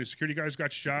 one of the security guys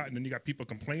got shot, and then you got people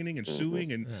complaining and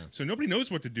suing, and so nobody knows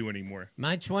what to do anymore.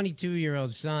 My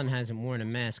 22-year-old son hasn't worn a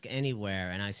mask anywhere,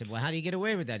 and I said, well, how do you get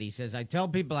away with that? He says, I tell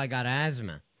people I got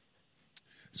asthma.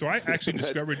 So I actually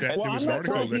discovered that there was an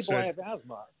article that said, I have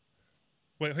asthma.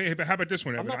 Well, hey, but how about this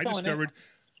one, Evan?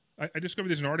 I discovered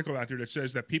there's an article out there that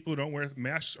says that people who don't wear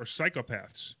masks are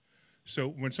psychopaths. So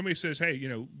when somebody says, hey,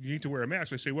 you need to wear a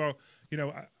mask, I say, well,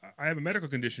 I have a medical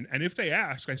condition. And if they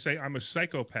ask, I say, I'm a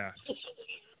psychopath.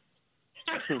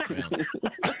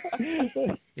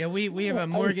 Yeah, we have a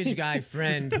mortgage guy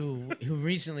friend who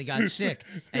recently got sick,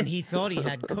 and he thought he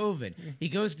had COVID. He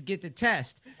goes to get the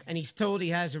test, and he's told he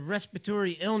has a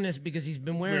respiratory illness because he's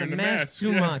been wearing a mask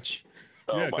too much.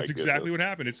 Yeah, my that's exactly goodness. what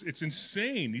happened. It's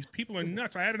insane. These people are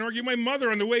nuts. I had an argument with my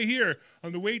mother on the way here,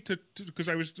 on the way to because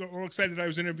I was all excited I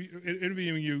was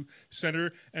interviewing you,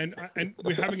 Senator, and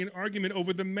we're having an argument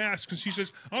over the masks. And she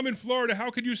says, "I'm in Florida.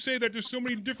 How could you say that? There's so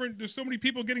many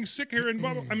people getting sick here." And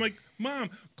blah, blah. I'm like, "Mom,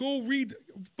 go read.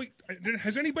 Wait,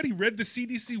 has anybody read the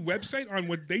CDC website on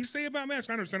what they say about masks?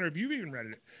 I don't know, Senator, if you've even read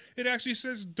it. It actually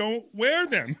says don't wear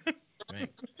them." Right.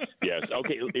 Yes.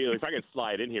 Okay. If I can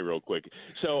slide in here real quick.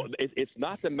 So it's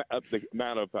not the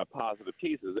amount of positive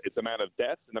cases; it's the amount of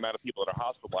deaths and the amount of people that are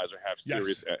hospitalized or have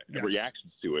serious Yes.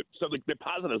 reactions to it. So the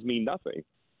positives mean nothing.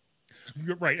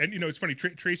 You're right. And, it's funny.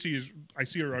 Tracy I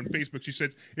see her on Facebook. She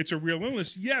says, it's a real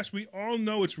illness. Yes, we all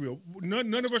know it's real.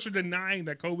 None of us are denying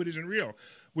that COVID isn't real.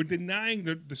 We're denying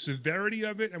the severity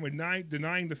of it, and we're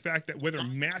denying the fact that whether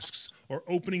masks or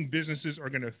opening businesses are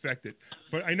going to affect it.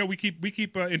 But I know we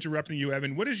keep interrupting you,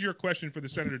 Evan. What is your question for the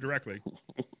senator directly?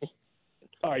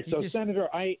 All right, so Senator,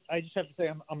 I just have to say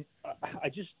I'm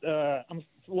a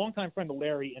longtime friend of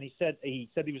Larry, and he said he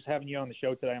was having you on the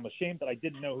show today. I'm ashamed that I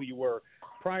didn't know who you were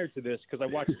prior to this because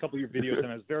I watched a couple of your videos and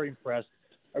I was very impressed.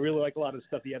 I really like a lot of the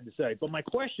stuff you have to say. But my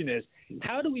question is,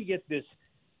 how do we get this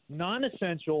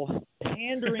non-essential,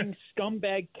 pandering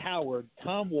scumbag coward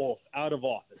Tom Wolf out of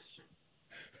office?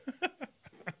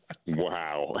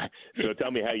 Wow. So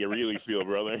tell me how you really feel,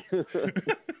 brother.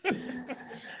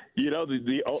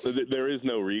 There is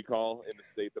no recall in the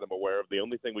state that I'm aware of. The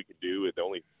only thing we can do, the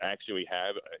only action we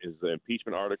have is the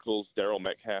impeachment articles. Daryl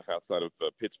Metcalf outside of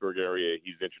Pittsburgh area,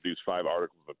 he's introduced 5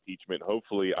 articles of impeachment.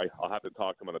 Hopefully, I'll have to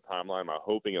talk to him on a timeline. I'm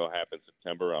hoping it'll happen in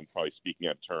September. I'm probably speaking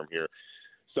out of term here.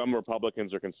 Some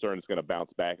Republicans are concerned it's going to bounce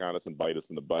back on us and bite us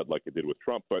in the butt like it did with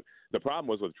Trump. But the problem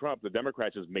was with Trump, the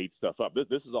Democrats just made stuff up.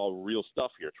 This is all real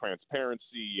stuff here.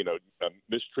 Transparency,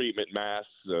 mistreatment, masks,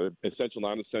 essential,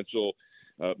 non-essential,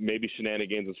 maybe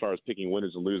shenanigans as far as picking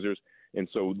winners and losers. And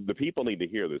so the people need to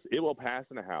hear this. It will pass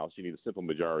in the House. You need a simple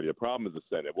majority. The problem is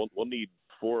the Senate. We'll need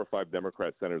 4 or 5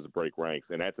 Democrat senators to break ranks,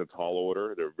 and that's a tall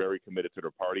order. They're very committed to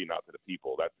their party, not to the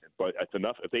people. But it's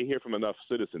enough. If they hear from enough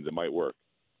citizens, it might work.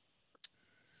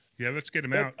 Yeah, let's get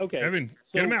him out. Okay. Evan,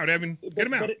 get him out, Evan. Get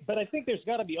him out. But I think there's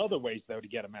got to be other ways, though, to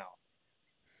get him out.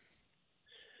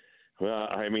 Well,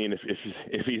 I mean,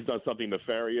 if he's done something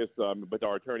nefarious, but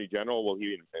our Attorney General, will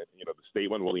he, the state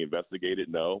one, will he investigate it?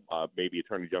 No. Maybe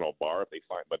Attorney General Barr if they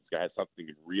find, but this guy has something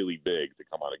really big to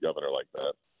come on a governor like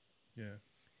that. Yeah.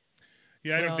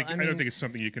 Yeah, I don't think it's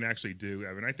something you can actually do,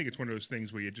 Evan. I think it's one of those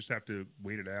things where you just have to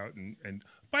wait it out. And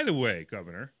by the way,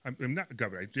 Governor, I'm not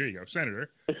Governor. There you go, Senator.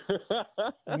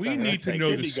 We need to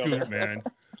know the scoop, man.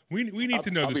 We need to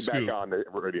know the scoop. I'll be back on the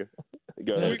radio.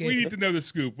 Go ahead. We need to know the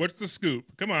scoop. What's the scoop?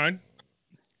 Come on.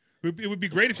 It would be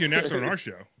great if you announced it on our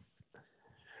show.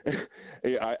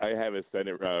 I have a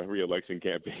Senate re-election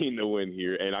campaign to win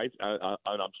here, and I'm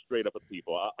straight up with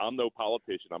people. I'm no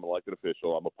politician. I'm an elected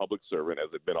official. I'm a public servant, as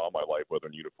I've been all my life, whether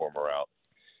in uniform or out.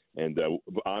 And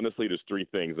honestly, there's 3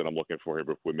 things that I'm looking for here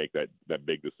before we make that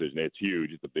big decision. It's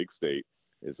huge. It's a big state.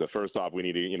 First off, we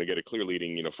need to get a clear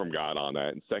leading from God on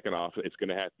that. And second off, it's going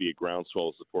to have to be a groundswell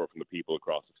of support from the people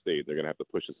across the state. They're going to have to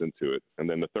push us into it. And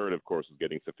then the third, of course, is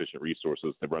getting sufficient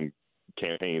resources to run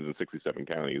campaigns in 67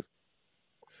 counties.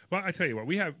 Well, I tell you what,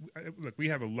 we have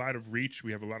a lot of reach.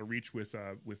 We have a lot of reach with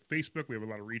Facebook. We have a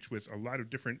lot of reach with a lot of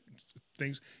different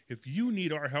things. If you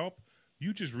need our help,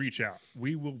 you just reach out.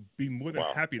 We will be more than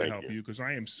happy to help you because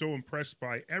I am so impressed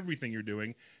by everything you're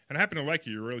doing. And I happen to like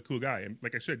you. You're a really cool guy. And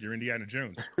like I said, you're Indiana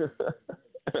Jones.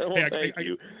 Well, thank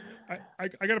you.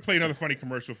 I got to play another funny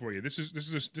commercial for you. This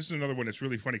is another one that's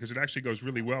really funny because it actually goes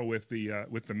really well with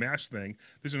the mask thing.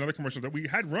 This is another commercial that we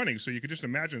had running, so you could just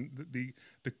imagine the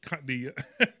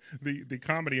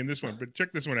comedy in this one. But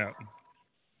check this one out.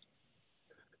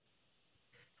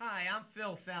 Hi, I'm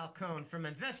Phil Falcone from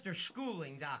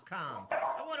InvestorSchooling.com.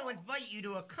 I want to invite you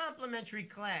to a complimentary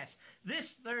class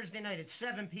this Thursday night at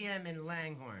 7 p.m. in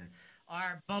Langhorne.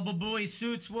 Our Bubble Boy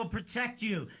suits will protect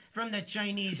you from the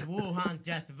Chinese Wuhan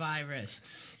death virus.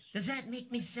 Does that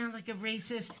make me sound like a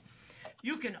racist?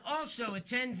 You can also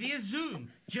attend via Zoom.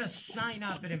 Just sign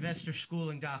up at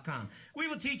InvestorSchooling.com. We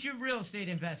will teach you real estate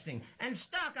investing and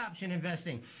stock option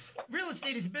investing. Real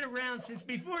estate has been around since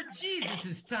before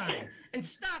Jesus' time, and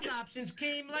stock options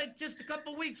came like just a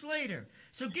couple weeks later.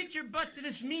 So get your butt to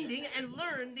this meeting and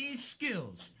learn these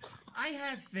skills. I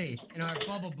have faith in our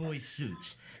Bubble Boy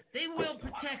suits. They will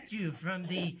protect you from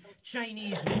the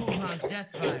Chinese Wuhan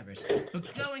death virus.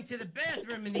 But going to the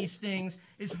bathroom in these things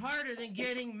is harder than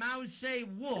getting Mao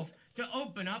Zedong Wolf to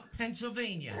open up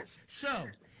Pennsylvania. So,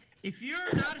 If you're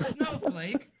not a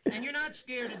snowflake and you're not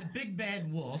scared of the big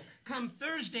bad wolf, come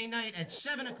Thursday night at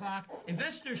 7 o'clock,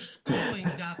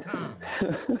 investorschooling.com.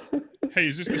 Hey,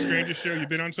 is this the strangest show you've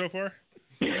been on so far?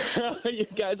 You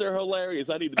guys are hilarious.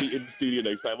 I need to be in studio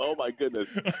next time. Oh, my goodness.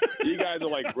 You guys are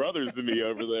like brothers to me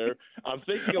over there. I'm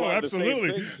thinking about the same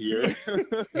things here.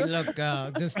 Look,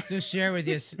 just share with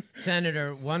you,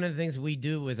 Senator, one of the things we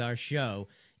do with our show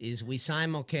is we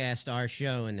simulcast our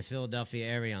show in the Philadelphia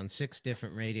area on 6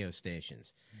 different radio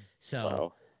stations.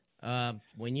 So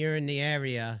when you're in the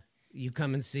area, you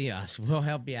come and see us. We'll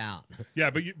help you out. Yeah,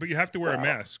 but you have to wear a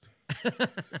mask.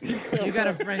 You got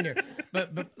a friend here, but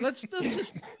let's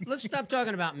stop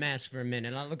talking about masks for a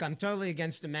minute. Look, I'm totally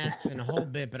against the masks in a whole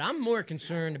bit, but I'm more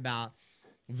concerned about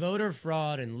voter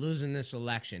fraud and losing this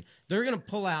election. They're going to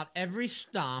pull out every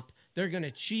stop. They're going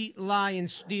to cheat, lie, and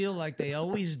steal like they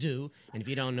always do. And if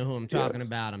you don't know who I'm talking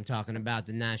about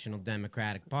the National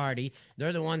Democratic Party.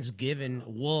 They're the ones giving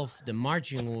Wolf the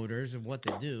marching orders of what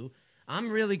to do. I'm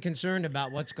really concerned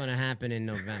about what's going to happen in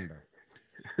November.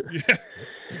 Yeah.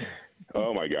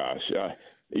 Oh, my gosh.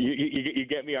 You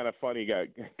get me on a funny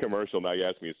commercial. Now you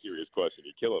ask me a serious question.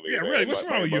 You're killing me. Yeah, man. really. What's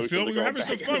wrong with you, Phil? We're having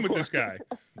some fun with this guy.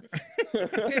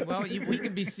 Okay, well, we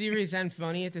can be serious and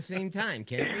funny at the same time,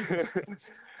 can't we?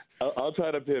 I'll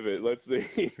try to pivot. Let's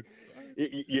see.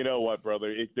 You know what,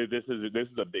 brother? This is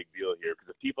a big deal here because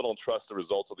if people don't trust the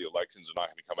results of the elections, they're not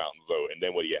going to come out and vote. And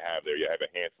then what do you have there? You have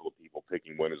a handful of people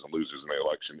picking winners and losers in the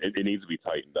election. It needs to be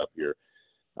tightened up here.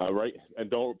 Right,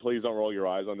 and please don't roll your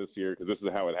eyes on this here because this is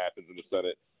how it happens in the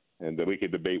Senate, and we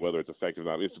can debate whether it's effective or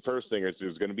not. It's the first thing is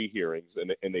there's going to be hearings, and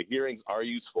the hearings are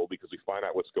useful because we find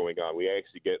out what's going on. We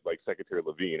actually get like Secretary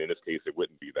Levine. In this case, it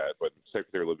wouldn't be that, but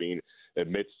Secretary Levine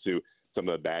admits to some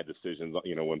of the bad decisions,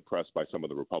 when pressed by some of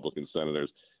the Republican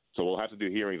senators. So we'll have to do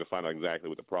hearings to find out exactly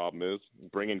what the problem is.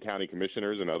 Bring in county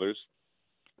commissioners and others.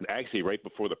 Actually, right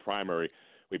before the primary,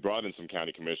 we brought in some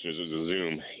county commissioners. It was a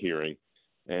Zoom hearing.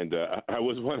 And I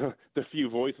was one of the few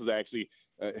voices actually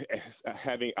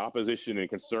having opposition and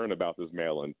concern about this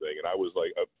mail-in thing. And I was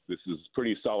like, this is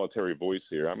pretty solitary voice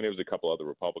here. I mean, there was a couple other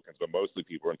Republicans, but mostly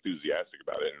people were enthusiastic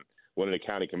about it. And one of the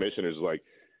county commissioners was like,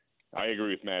 I agree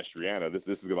with Mastriano. This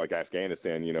is like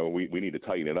Afghanistan. We need to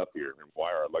tighten it up here and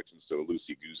why are elections so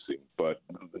loosey-goosey. But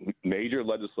major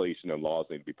legislation and laws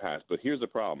need to be passed. But here's the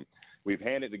problem. We've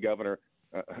handed the governor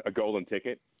a golden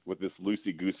ticket with this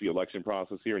loosey-goosey election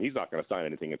process here, and he's not going to sign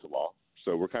anything into law.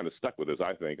 So we're kind of stuck with this,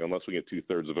 I think, unless we get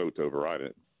 2/3 of vote to override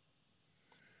it.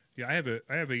 Yeah, I have a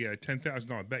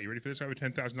 $10,000 bet. You ready for this? I have a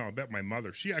 $10,000 bet. My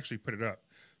mother, she actually put it up.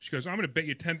 She goes, "I'm going to bet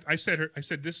you 10." I said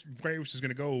this virus is going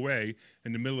to go away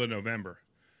in the middle of November,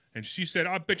 and she said,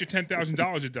 "I'll bet you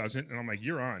 $10,000 it doesn't." And I'm like,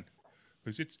 "You're on."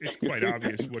 Because it's quite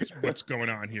obvious what's going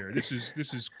on here. This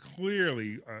is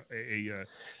clearly a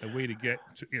way to get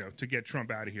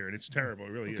Trump out of here, and it's terrible. It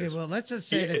really is. Okay, well, let's just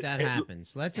say that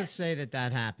happens. Let's just say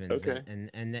that happens, okay.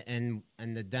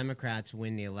 and the Democrats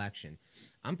win the election.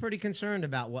 I'm pretty concerned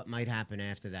about what might happen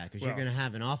after that because you're going to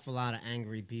have an awful lot of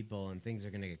angry people, and things are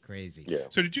going to get crazy. Yeah.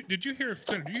 So did you hear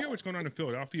what's going on in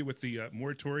Philadelphia with the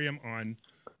moratorium on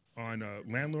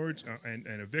landlords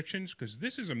and evictions, because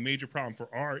this is a major problem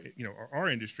for our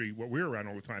industry, what we're around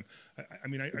all the time. I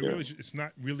realize it's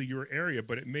not really your area,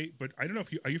 but I don't know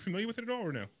if are you familiar with it at all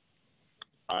or no?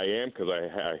 I am, because I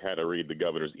had to read the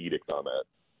governor's edict on that.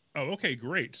 Oh, okay,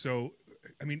 great. So,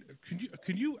 can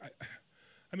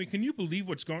you believe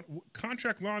what's going?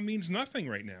 Contract law means nothing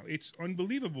right now. It's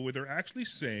unbelievable what they're actually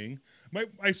saying. You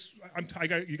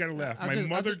got to laugh. My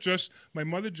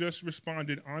mother just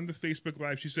responded on the Facebook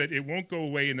Live. She said it won't go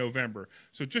away in November.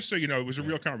 So just so you know, it was a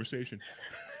real conversation.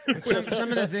 Some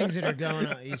of the things that are going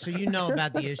on. So you know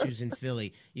about the issues in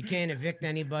Philly. You can't evict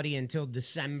anybody until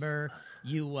December.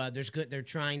 They're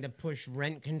trying to push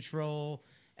rent control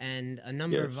and a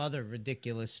number of other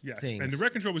ridiculous things. And the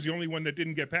rent control was the only one that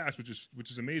didn't get passed, which is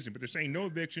amazing. But they're saying no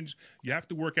evictions. You have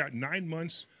to work out 9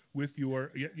 months with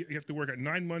your. You have to work out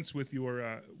 9 months with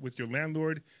your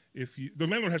landlord. The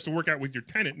landlord has to work out with your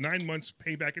tenant 9 months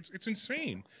payback. It's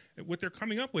insane what they're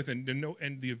coming up with, and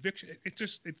the eviction.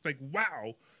 It's like,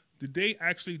 wow, did they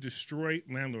actually destroy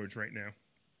landlords right now?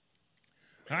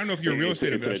 I don't know if you're a real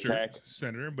estate investor,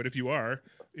 Senator, but if you are,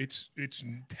 it's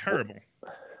terrible.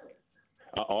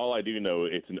 All I do know,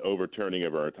 it's an overturning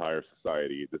of our entire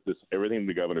society. Everything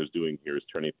the governor is doing here is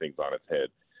turning things on its head,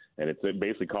 and it's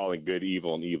basically calling good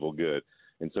evil and evil good.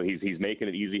 And so he's making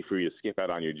it easy for you to skip out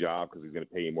on your job because he's going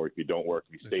to pay you more if you don't work,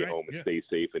 if you stay home and stay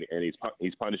safe. And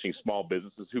he's punishing small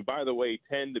businesses who, by the way,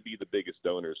 tend to be the biggest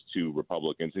donors to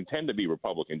Republicans and tend to be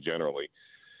Republican generally,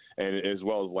 and as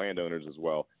well as landowners as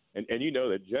well. And you know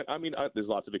that, there's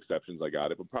lots of exceptions, I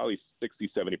got it, but probably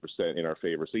 60-70% in our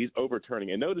favor. So he's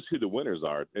overturning. And notice who the winners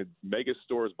are. Mega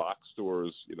stores, box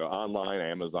stores, online,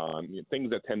 Amazon, things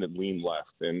that tend to lean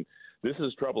left. And this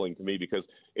is troubling to me because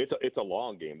it's a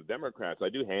long game. The Democrats, I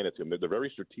do hand it to them. They're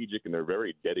very strategic and they're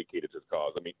very dedicated to the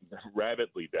cause. I mean,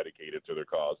 rabidly dedicated to their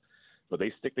cause. But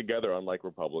they stick together, unlike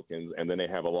Republicans, and then they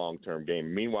have a long-term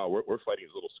game. Meanwhile, we're fighting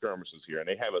these little skirmishes here, and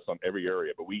they have us on every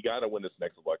area. But we got to win this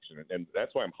next election, and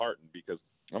that's why I'm heartened, because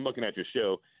I'm looking at your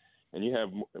show, and you have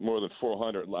more than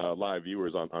 400 live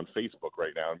viewers on Facebook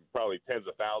right now, and probably tens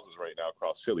of thousands right now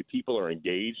across Philly. People are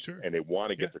engaged, Sure. and they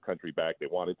want to get their country back. They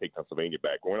want to take Pennsylvania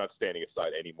back. We're not standing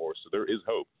aside anymore, so there is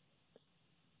hope.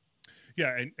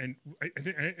 Yeah, and I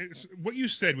think what you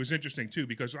said was interesting too,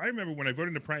 because I remember when I voted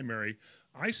in the primary,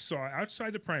 I saw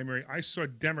outside the primary, I saw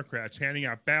Democrats handing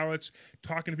out ballots,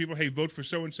 talking to people, "Hey, vote for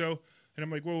so and so," and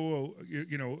I'm like, "Whoa,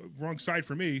 wrong side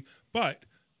for me." But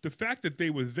the fact that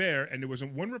they were there and there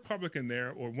wasn't one Republican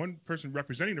there or one person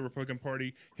representing the Republican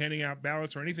Party handing out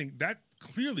ballots or anything, that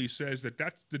clearly says that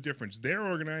that's the difference. They're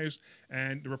organized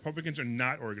and the Republicans are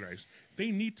not organized. They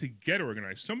need to get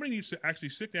organized. Somebody needs to actually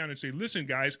sit down and say, "Listen,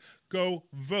 guys, go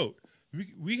vote."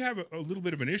 We have a little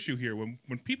bit of an issue here. When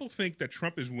people think that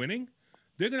Trump is winning,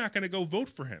 they're not going to go vote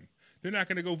for him. They're not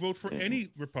going to go vote for any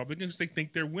Republicans. They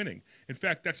think they're winning. In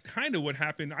fact, that's kind of what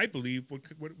happened, I believe,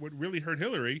 what really hurt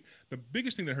Hillary. The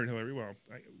biggest thing that hurt Hillary,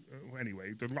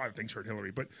 anyway, a lot of things hurt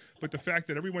Hillary, but the fact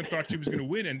that everyone thought she was going to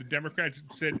win and the Democrats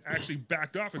actually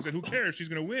backed off and said, "Who cares? She's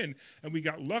going to win." And we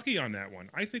got lucky on that one.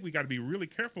 I think we got to be really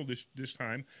careful this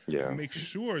time to make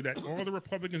sure that all the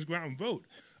Republicans go out and vote,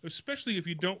 especially if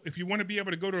you want to be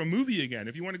able to go to a movie again,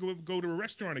 if you want to go to a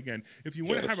restaurant again, if you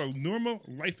want to have a normal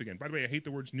life again. By the way, I hate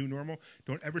the words "new normal."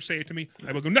 Don't ever say it to me.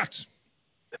 I will go nuts.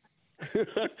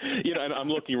 And I'm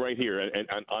looking right here and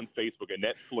on Facebook.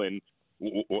 Annette Flynn,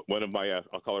 one of my,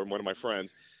 I'll call her one of my friends.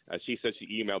 She said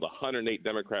she emailed 108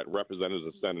 Democrat representatives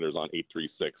and senators on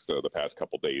 836 the past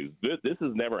couple days. This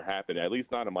has never happened, at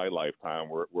least not in my lifetime,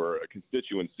 where a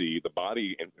constituency, the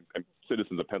body and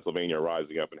citizens of Pennsylvania are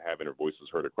rising up and having their voices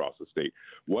heard across the state.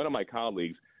 One of my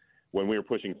colleagues, when we were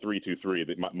pushing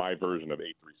 323, my version of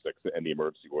 836 and the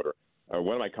emergency order,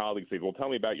 one of my colleagues said, "Well, tell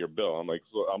me about your bill." I'm like,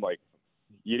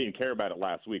 "You didn't care about it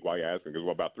last week. Why are you asking?" Because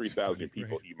about 3,000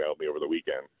 people emailed me over the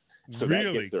weekend. So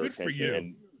really? That gets their Good attention, for you.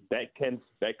 and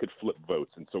that could flip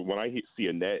votes. And so when I see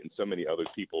Annette and so many other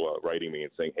people writing me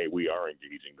and saying, "Hey, we are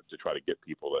engaging to try to get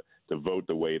people to vote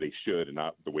the way they should and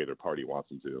not the way their party wants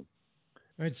them to." All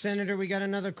right, Senator, we got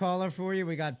another caller for you.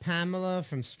 We got Pamela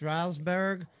from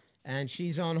Stroudsburg, and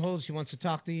she's on hold. She wants to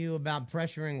talk to you about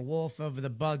pressuring Wolf over the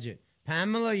budget.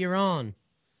 Pamela, you're on.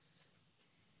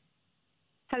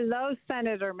 Hello,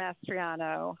 Senator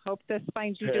Mastriano. Hope this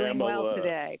finds you doing well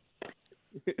today.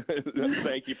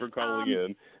 Thank you for calling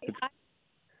in.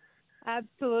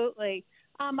 Absolutely.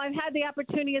 I've had the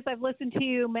opportunity, as I've listened to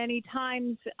you many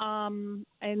times in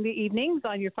the evenings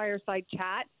on your fireside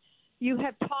chat, you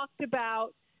have talked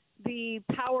about the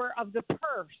power of the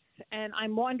purse, and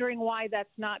I'm wondering why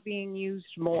that's not being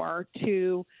used more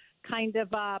to kind of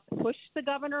push the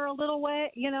governor a little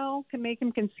way, can make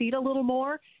him concede a little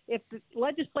more. If the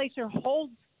legislature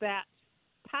holds that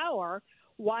power,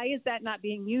 why is that not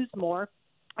being used more,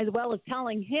 as well as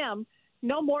telling him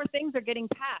no more things are getting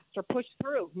passed or pushed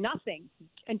through, nothing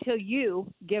until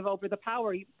you give over the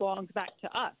power belongs back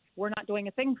to us. We're not doing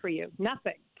a thing for you,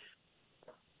 nothing.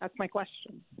 That's my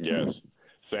question. Yes.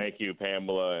 Thank you,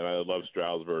 Pamela, and I love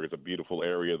Stroudsburg. It's a beautiful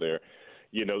area there.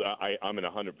 I'm in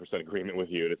 100% agreement with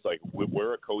you. And it's like,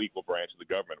 we're a co-equal branch of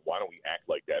the government. Why don't we act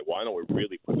like that? Why don't we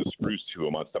really put the screws to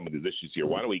him on some of these issues here?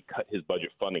 Why don't we cut his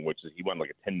budget funding, which is he wanted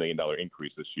like a $10 million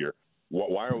increase this year?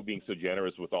 Why are we being so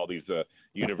generous with all these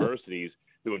universities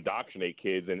who indoctrinate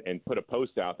kids and put a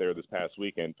post out there this past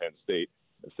weekend, Penn State,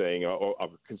 saying,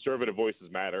 conservative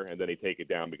voices matter, and then they take it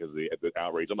down because of the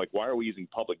outrage. I'm like, why are we using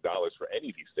public dollars for any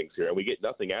of these things here? And we get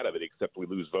nothing out of it except we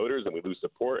lose voters and we lose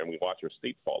support and we watch our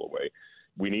state fall away.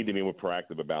 We need to be more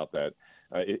proactive about that.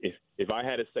 If I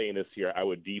had a say in this here, I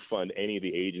would defund any of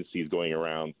the agencies going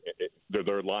around.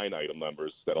 Their line item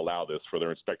numbers that allow this for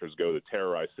their inspectors go to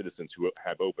terrorize citizens who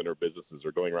have opened their businesses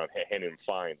or going around handing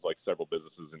fines like several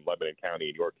businesses in Lebanon County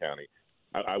and York County.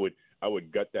 I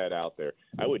would gut that out there.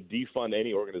 I would defund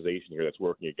any organization here that's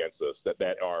working against us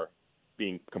that are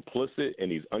being complicit in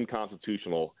these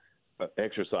unconstitutional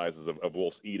exercises of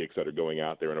Wolf's edicts that are going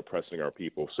out there and oppressing our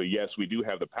people. So yes, we do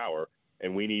have the power,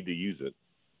 and we need to use it.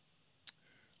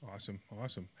 Awesome,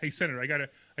 awesome. Hey, Senator, I gotta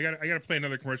play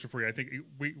another commercial for you. I think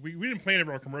we didn't play any of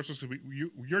our commercials because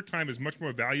your time is much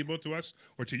more valuable to us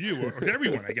or to you or to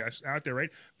everyone, I guess, out there, right?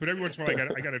 But every once in a while,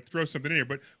 I gotta throw something in here.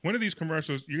 But one of these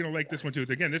commercials, you're gonna like this one too.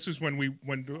 Again, this is when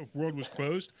the world was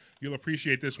closed. You'll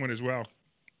appreciate this one as well.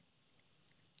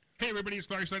 Hey, everybody, it's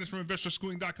Larry Snyder from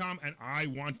InvestorSchooling.com, and I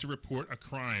want to report a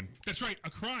crime. That's right, a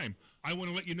crime. I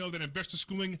want to let you know that Investor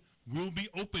Schooling will be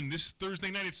open this Thursday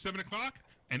night at 7 o'clock,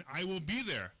 and I will be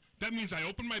there. That means I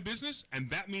open my business, and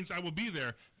that means I will be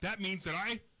there. That means that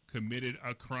I committed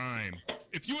a crime.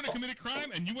 If you want to commit a crime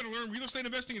and you want to learn real estate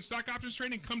investing and stock options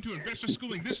trading, come to Investor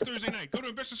Schooling this Thursday night. Go to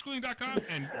InvestorSchooling.com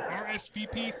and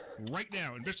RSVP right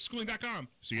now. InvestorSchooling.com.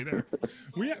 See you there.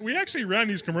 We actually ran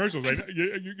these commercials. I know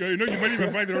you might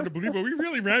even find it hard to believe, but we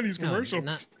really ran these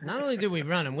commercials. Not only did we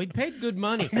run them, we paid good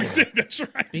money for them. We did, that's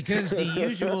right. Because the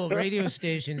usual radio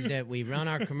stations that we run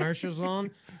our commercials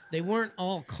on, they weren't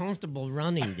all comfortable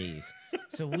running these.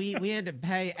 So we had to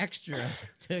pay extra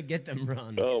to get them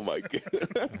run. Oh, my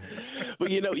God. But,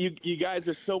 you guys,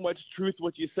 there's so much truth to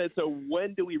what you said. So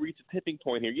when do we reach a tipping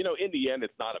point here? In the end,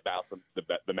 it's not about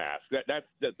the mask. That's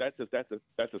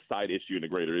a side issue and a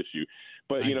greater issue.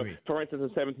 But, for instance, in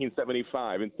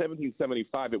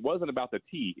 1775, it wasn't about the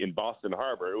tea in Boston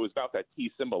Harbor. It was about that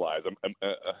tea symbolized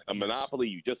a monopoly.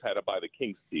 You just had to buy the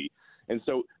king's tea. And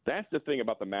so that's the thing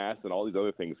about the mask and all these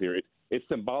other things here. It's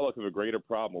symbolic of a greater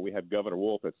problem. We have Governor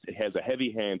Wolf. It has a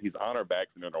heavy hand. He's on our backs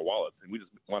and in our wallets, and we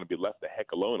just want to be left the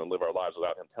heck alone and live our lives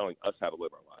without him telling us how to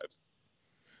live our lives.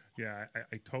 Yeah,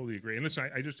 I totally agree. And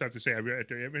listen, I just have to say,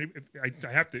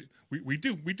 I have to. We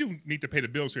do need to pay the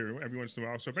bills here every once in a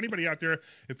while. So if anybody out there,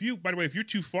 if you're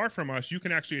too far from us, you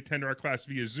can actually attend our class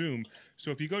via Zoom.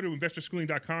 So if you go to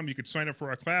InvestorSchooling.com, you could sign up for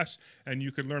our class, and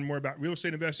you could learn more about real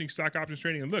estate investing, stock options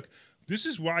trading. And look, this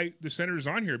is why the senator is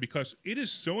on here, because it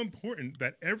is so important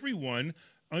that everyone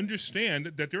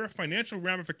understand that there are financial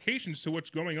ramifications to what's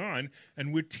going on,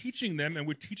 and we're teaching them, and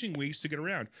we're teaching ways to get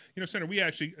around. Senator, we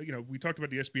actually, we talked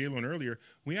about the SBA loan earlier.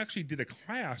 We actually did a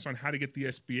class on how to get the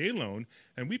SBA loan,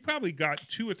 and we probably got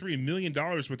 $2 or $3 million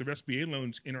worth of SBA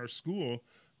loans in our school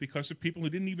because of people who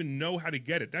didn't even know how to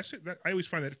get it. I always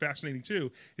find that fascinating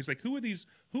too. It's like, who are these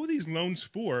loans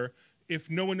for if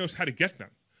no one knows how to get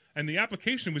them? And the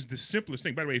application was the simplest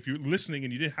thing. By the way, if you're listening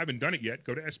and you haven't done it yet,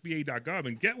 go to SBA.gov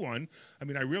and get one. I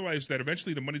mean, I realize that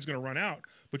eventually the money's going to run out,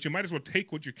 but you might as well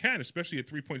take what you can, especially at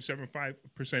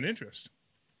 3.75% interest.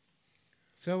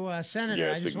 So, Senator,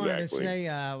 yes, I just wanted to say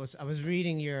I was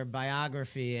reading your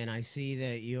biography, and I see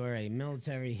that you're a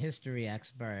military history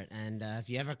expert. And if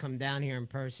you ever come down here in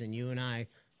person, you and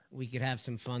we could have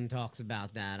some fun talks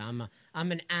about that.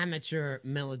 I'm an amateur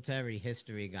military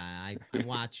history guy. I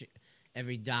watch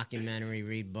every documentary,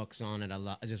 read books on it.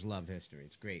 I just love history.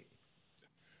 It's great.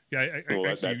 Yeah,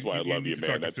 that's why I love you,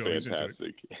 man. That's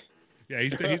fantastic. Yeah,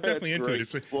 he's definitely into it.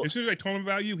 As soon as I told him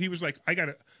about you, he was like, I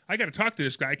gotta talk to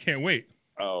this guy. I can't wait.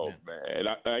 Oh, man.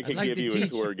 I can give you a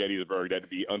tour of Gettysburg. That'd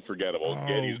be unforgettable. Oh,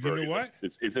 Gettysburg, you know what?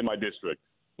 It's in my district.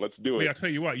 Let's do it. I'll tell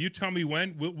you what. You tell me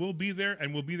when. We'll be there,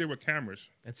 and we'll be there with cameras.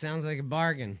 That sounds like a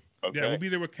bargain. Okay. Yeah, we'll be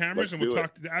there with cameras, and we'll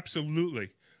talk. Absolutely.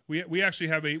 We actually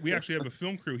have a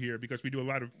film crew here because we do a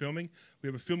lot of filming. We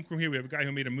have a film crew here. We have a guy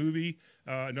who made a movie,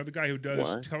 another guy who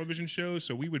does television shows.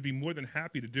 So we would be more than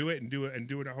happy to do it and do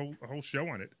a whole show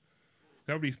on it.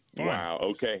 That would be fun. Wow.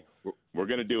 Okay, we're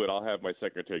gonna do it. I'll have my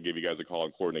secretary give you guys a call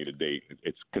and coordinate a date.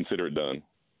 It's consider it done.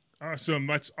 Awesome.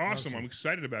 That's awesome. I'm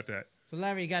excited about that. So,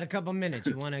 Larry, you got a couple minutes.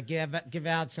 You want to give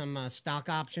out some stock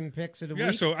option picks of the week?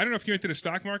 Yeah, so I don't know if you're into the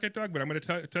stock market, Doug, but I'm going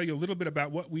to tell you a little bit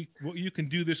about what you can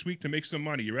do this week to make some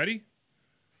money. You ready?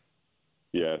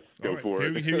 Yes, go for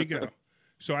it. Here you go.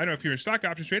 So I don't know if you're a stock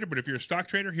options trader, but if you're a stock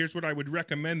trader, here's what I would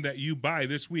recommend that you buy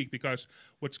this week, because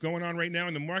what's going on right now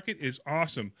in the market is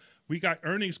awesome. We got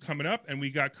earnings coming up, and we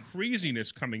got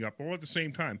craziness coming up all at the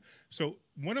same time. So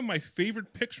one of my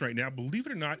favorite picks right now, believe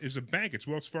it or not, is a bank. It's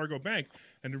Wells Fargo Bank.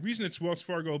 And the reason it's Wells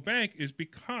Fargo Bank is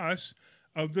because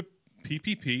of the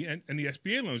PPP and the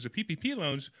SBA loans. The PPP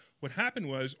loans, what happened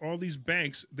was all these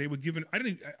banks, they were given, I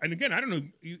don't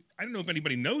know if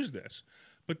anybody knows this,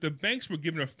 but the banks were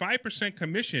given a 5%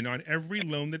 commission on every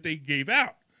loan that they gave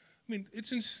out. I mean,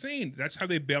 it's insane. That's how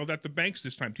they bailed out the banks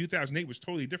this time. 2008 was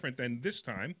totally different than this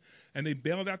time, and they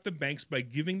bailed out the banks by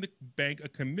giving the bank a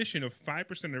commission of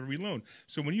 5% of every loan.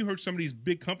 So when you heard some of these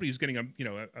big companies getting a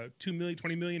 $2 million,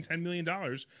 $20 million, $10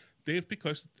 million,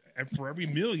 because for every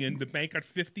million, the bank got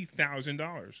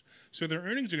 $50,000. So their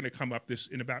earnings are going to come up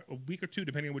in about a week or two,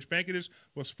 depending on which bank it is.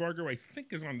 Wells Fargo, I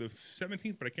think, is on the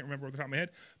 17th, but I can't remember off the top of my head.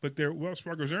 But their Wells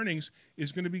Fargo's earnings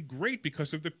is going to be great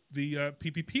because of the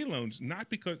PPP loans, not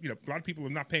because a lot of people are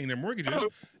not paying their mortgages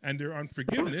and they're on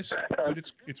forgiveness, but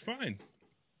it's fine.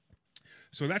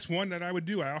 So that's one that I would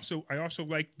do. I also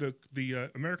like the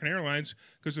American Airlines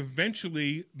because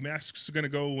eventually masks are going to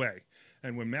go away.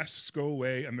 And when masks go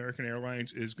away, American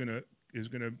Airlines is gonna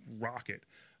rock it.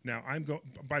 Now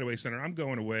by the way, Senator, I'm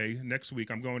going away next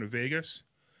week. I'm going to Vegas,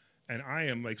 and I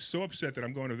am like so upset that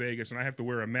I'm going to Vegas and I have to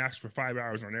wear a mask for 5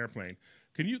 hours on an airplane.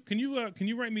 Can you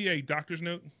write me a doctor's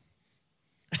note?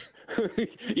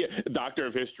 Yeah, doctor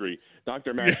of history,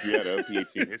 Dr. Mastriano,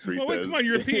 PhD in history. Well, wait, come on,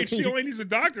 you're a PhD. All I need is a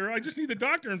doctor. I just need the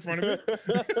doctor in front of it.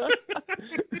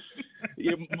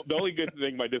 Yeah, the only good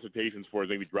thing my dissertation's for is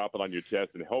maybe drop it on your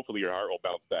chest and hopefully your heart will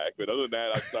bounce back. But other than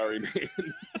that, I'm sorry, man.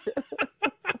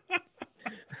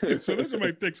 So those are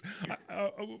my picks.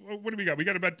 What do we got? We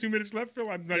got about 2 minutes left, Phil?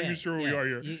 I'm not even sure where we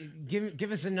are here.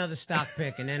 Give us another stock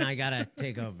pick, and then I got to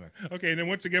take over. Okay, and then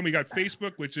once again, we got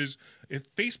Facebook, which is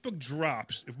if Facebook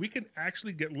drops, if we can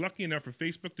actually get lucky enough for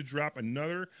Facebook to drop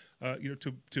another,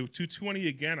 to 220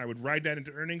 again, I would ride that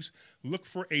into earnings. Look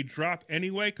for a drop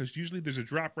anyway, because usually there's a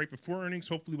drop right before earnings.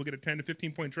 Hopefully we'll get a 10 to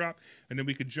 15-point drop, and then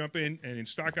we could jump in, and in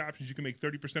stock options, you can make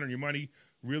 30% on your money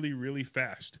really, really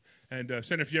fast. And,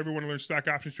 Senator, if you ever want to learn stock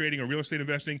options trading or real estate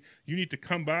investing, you need to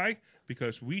come by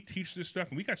because we teach this stuff,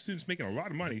 and we got students making a lot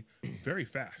of money very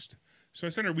fast. So,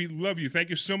 Senator, we love you. Thank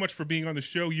you so much for being on the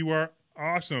show. You are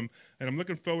awesome, and I'm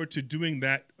looking forward to doing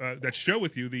that show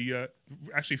with you,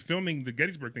 actually filming the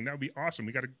Gettysburg thing. That would be awesome.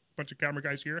 We got a bunch of camera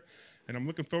guys here, and I'm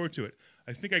looking forward to it.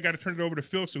 I think I got to turn it over to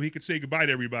Phil so he could say goodbye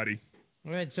to everybody.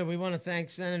 All right, so we want to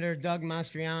thank Senator Doug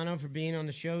Mastriano for being on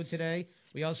the show today.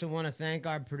 We also want to thank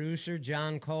our producer,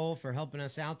 John Cole, for helping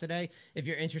us out today. If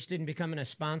you're interested in becoming a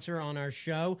sponsor on our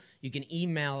show, you can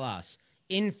email us,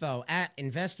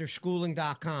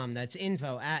 info@investorschooling.com. That's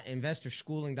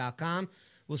info@investorschooling.com.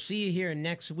 We'll see you here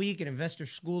next week at Investor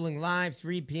Schooling Live,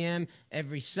 3 p.m.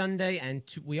 every Sunday, and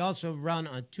we also run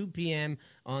at 2 p.m.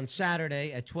 on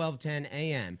Saturday at 12:10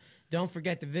 a.m. Don't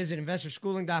forget to visit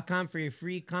investorschooling.com for your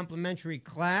free complimentary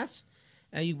class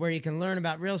where you can learn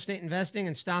about real estate investing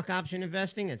and stock option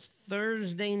investing. It's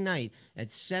Thursday night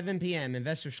at 7 p.m.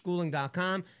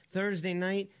 investorschooling.com. Thursday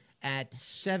night at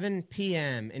 7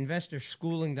 p.m.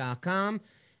 investorschooling.com.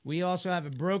 We also have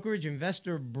a brokerage,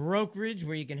 Investor Brokerage,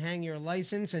 where you can hang your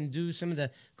license and do some of the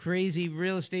crazy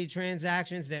real estate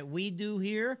transactions that we do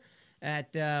here at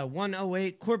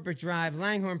 108 Corporate Drive,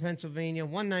 Langhorne, Pennsylvania,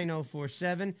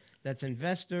 19047. That's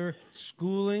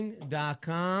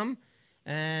investorschooling.com.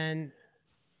 And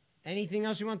anything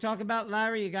else you want to talk about,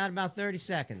 Larry? You got about 30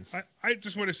 seconds. I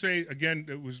just want to say, again,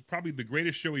 it was probably the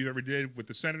greatest show we ever did with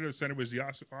the Senator. The Senator was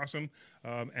awesome,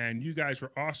 and you guys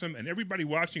were awesome. And everybody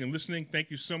watching and listening, thank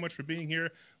you so much for being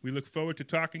here. We look forward to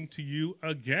talking to you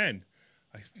again.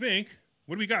 I think,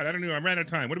 what do we got? I don't know. I ran out of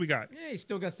time. What do we got? Yeah, you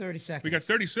still got 30 seconds. We got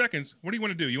 30 seconds. What do you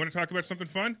want to do? You want to talk about something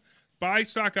fun? Buy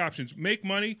stock options, make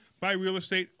money. Buy real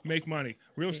estate, make money.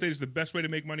 Real estate is the best way to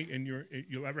make money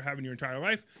you'll ever have in your entire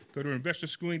life. Go to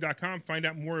investorschooling.com, find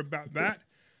out more about that.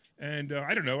 And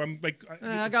I don't know. I'm like,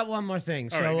 I got one more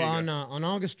thing. So on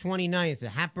August 29th, the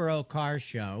Hapero Car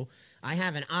Show, I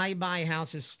have an I Buy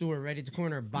Houses store right at the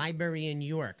corner of Byberry and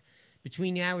York.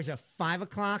 Between the hours of 5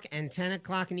 o'clock and 10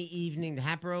 o'clock in the evening, the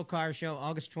Hapero Car Show,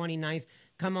 August 29th.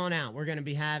 Come on out. We're going to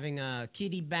be having a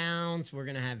kiddie bounce. We're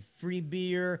going to have free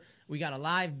beer. We got a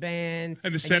live band.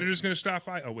 And the Senator's going to stop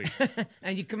by? Oh, wait.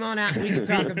 And you come on out and we can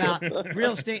talk about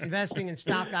real estate investing and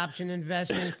stock option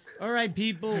investing. All right,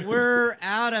 people, we're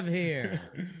out of here.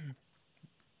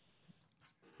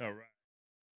 All right.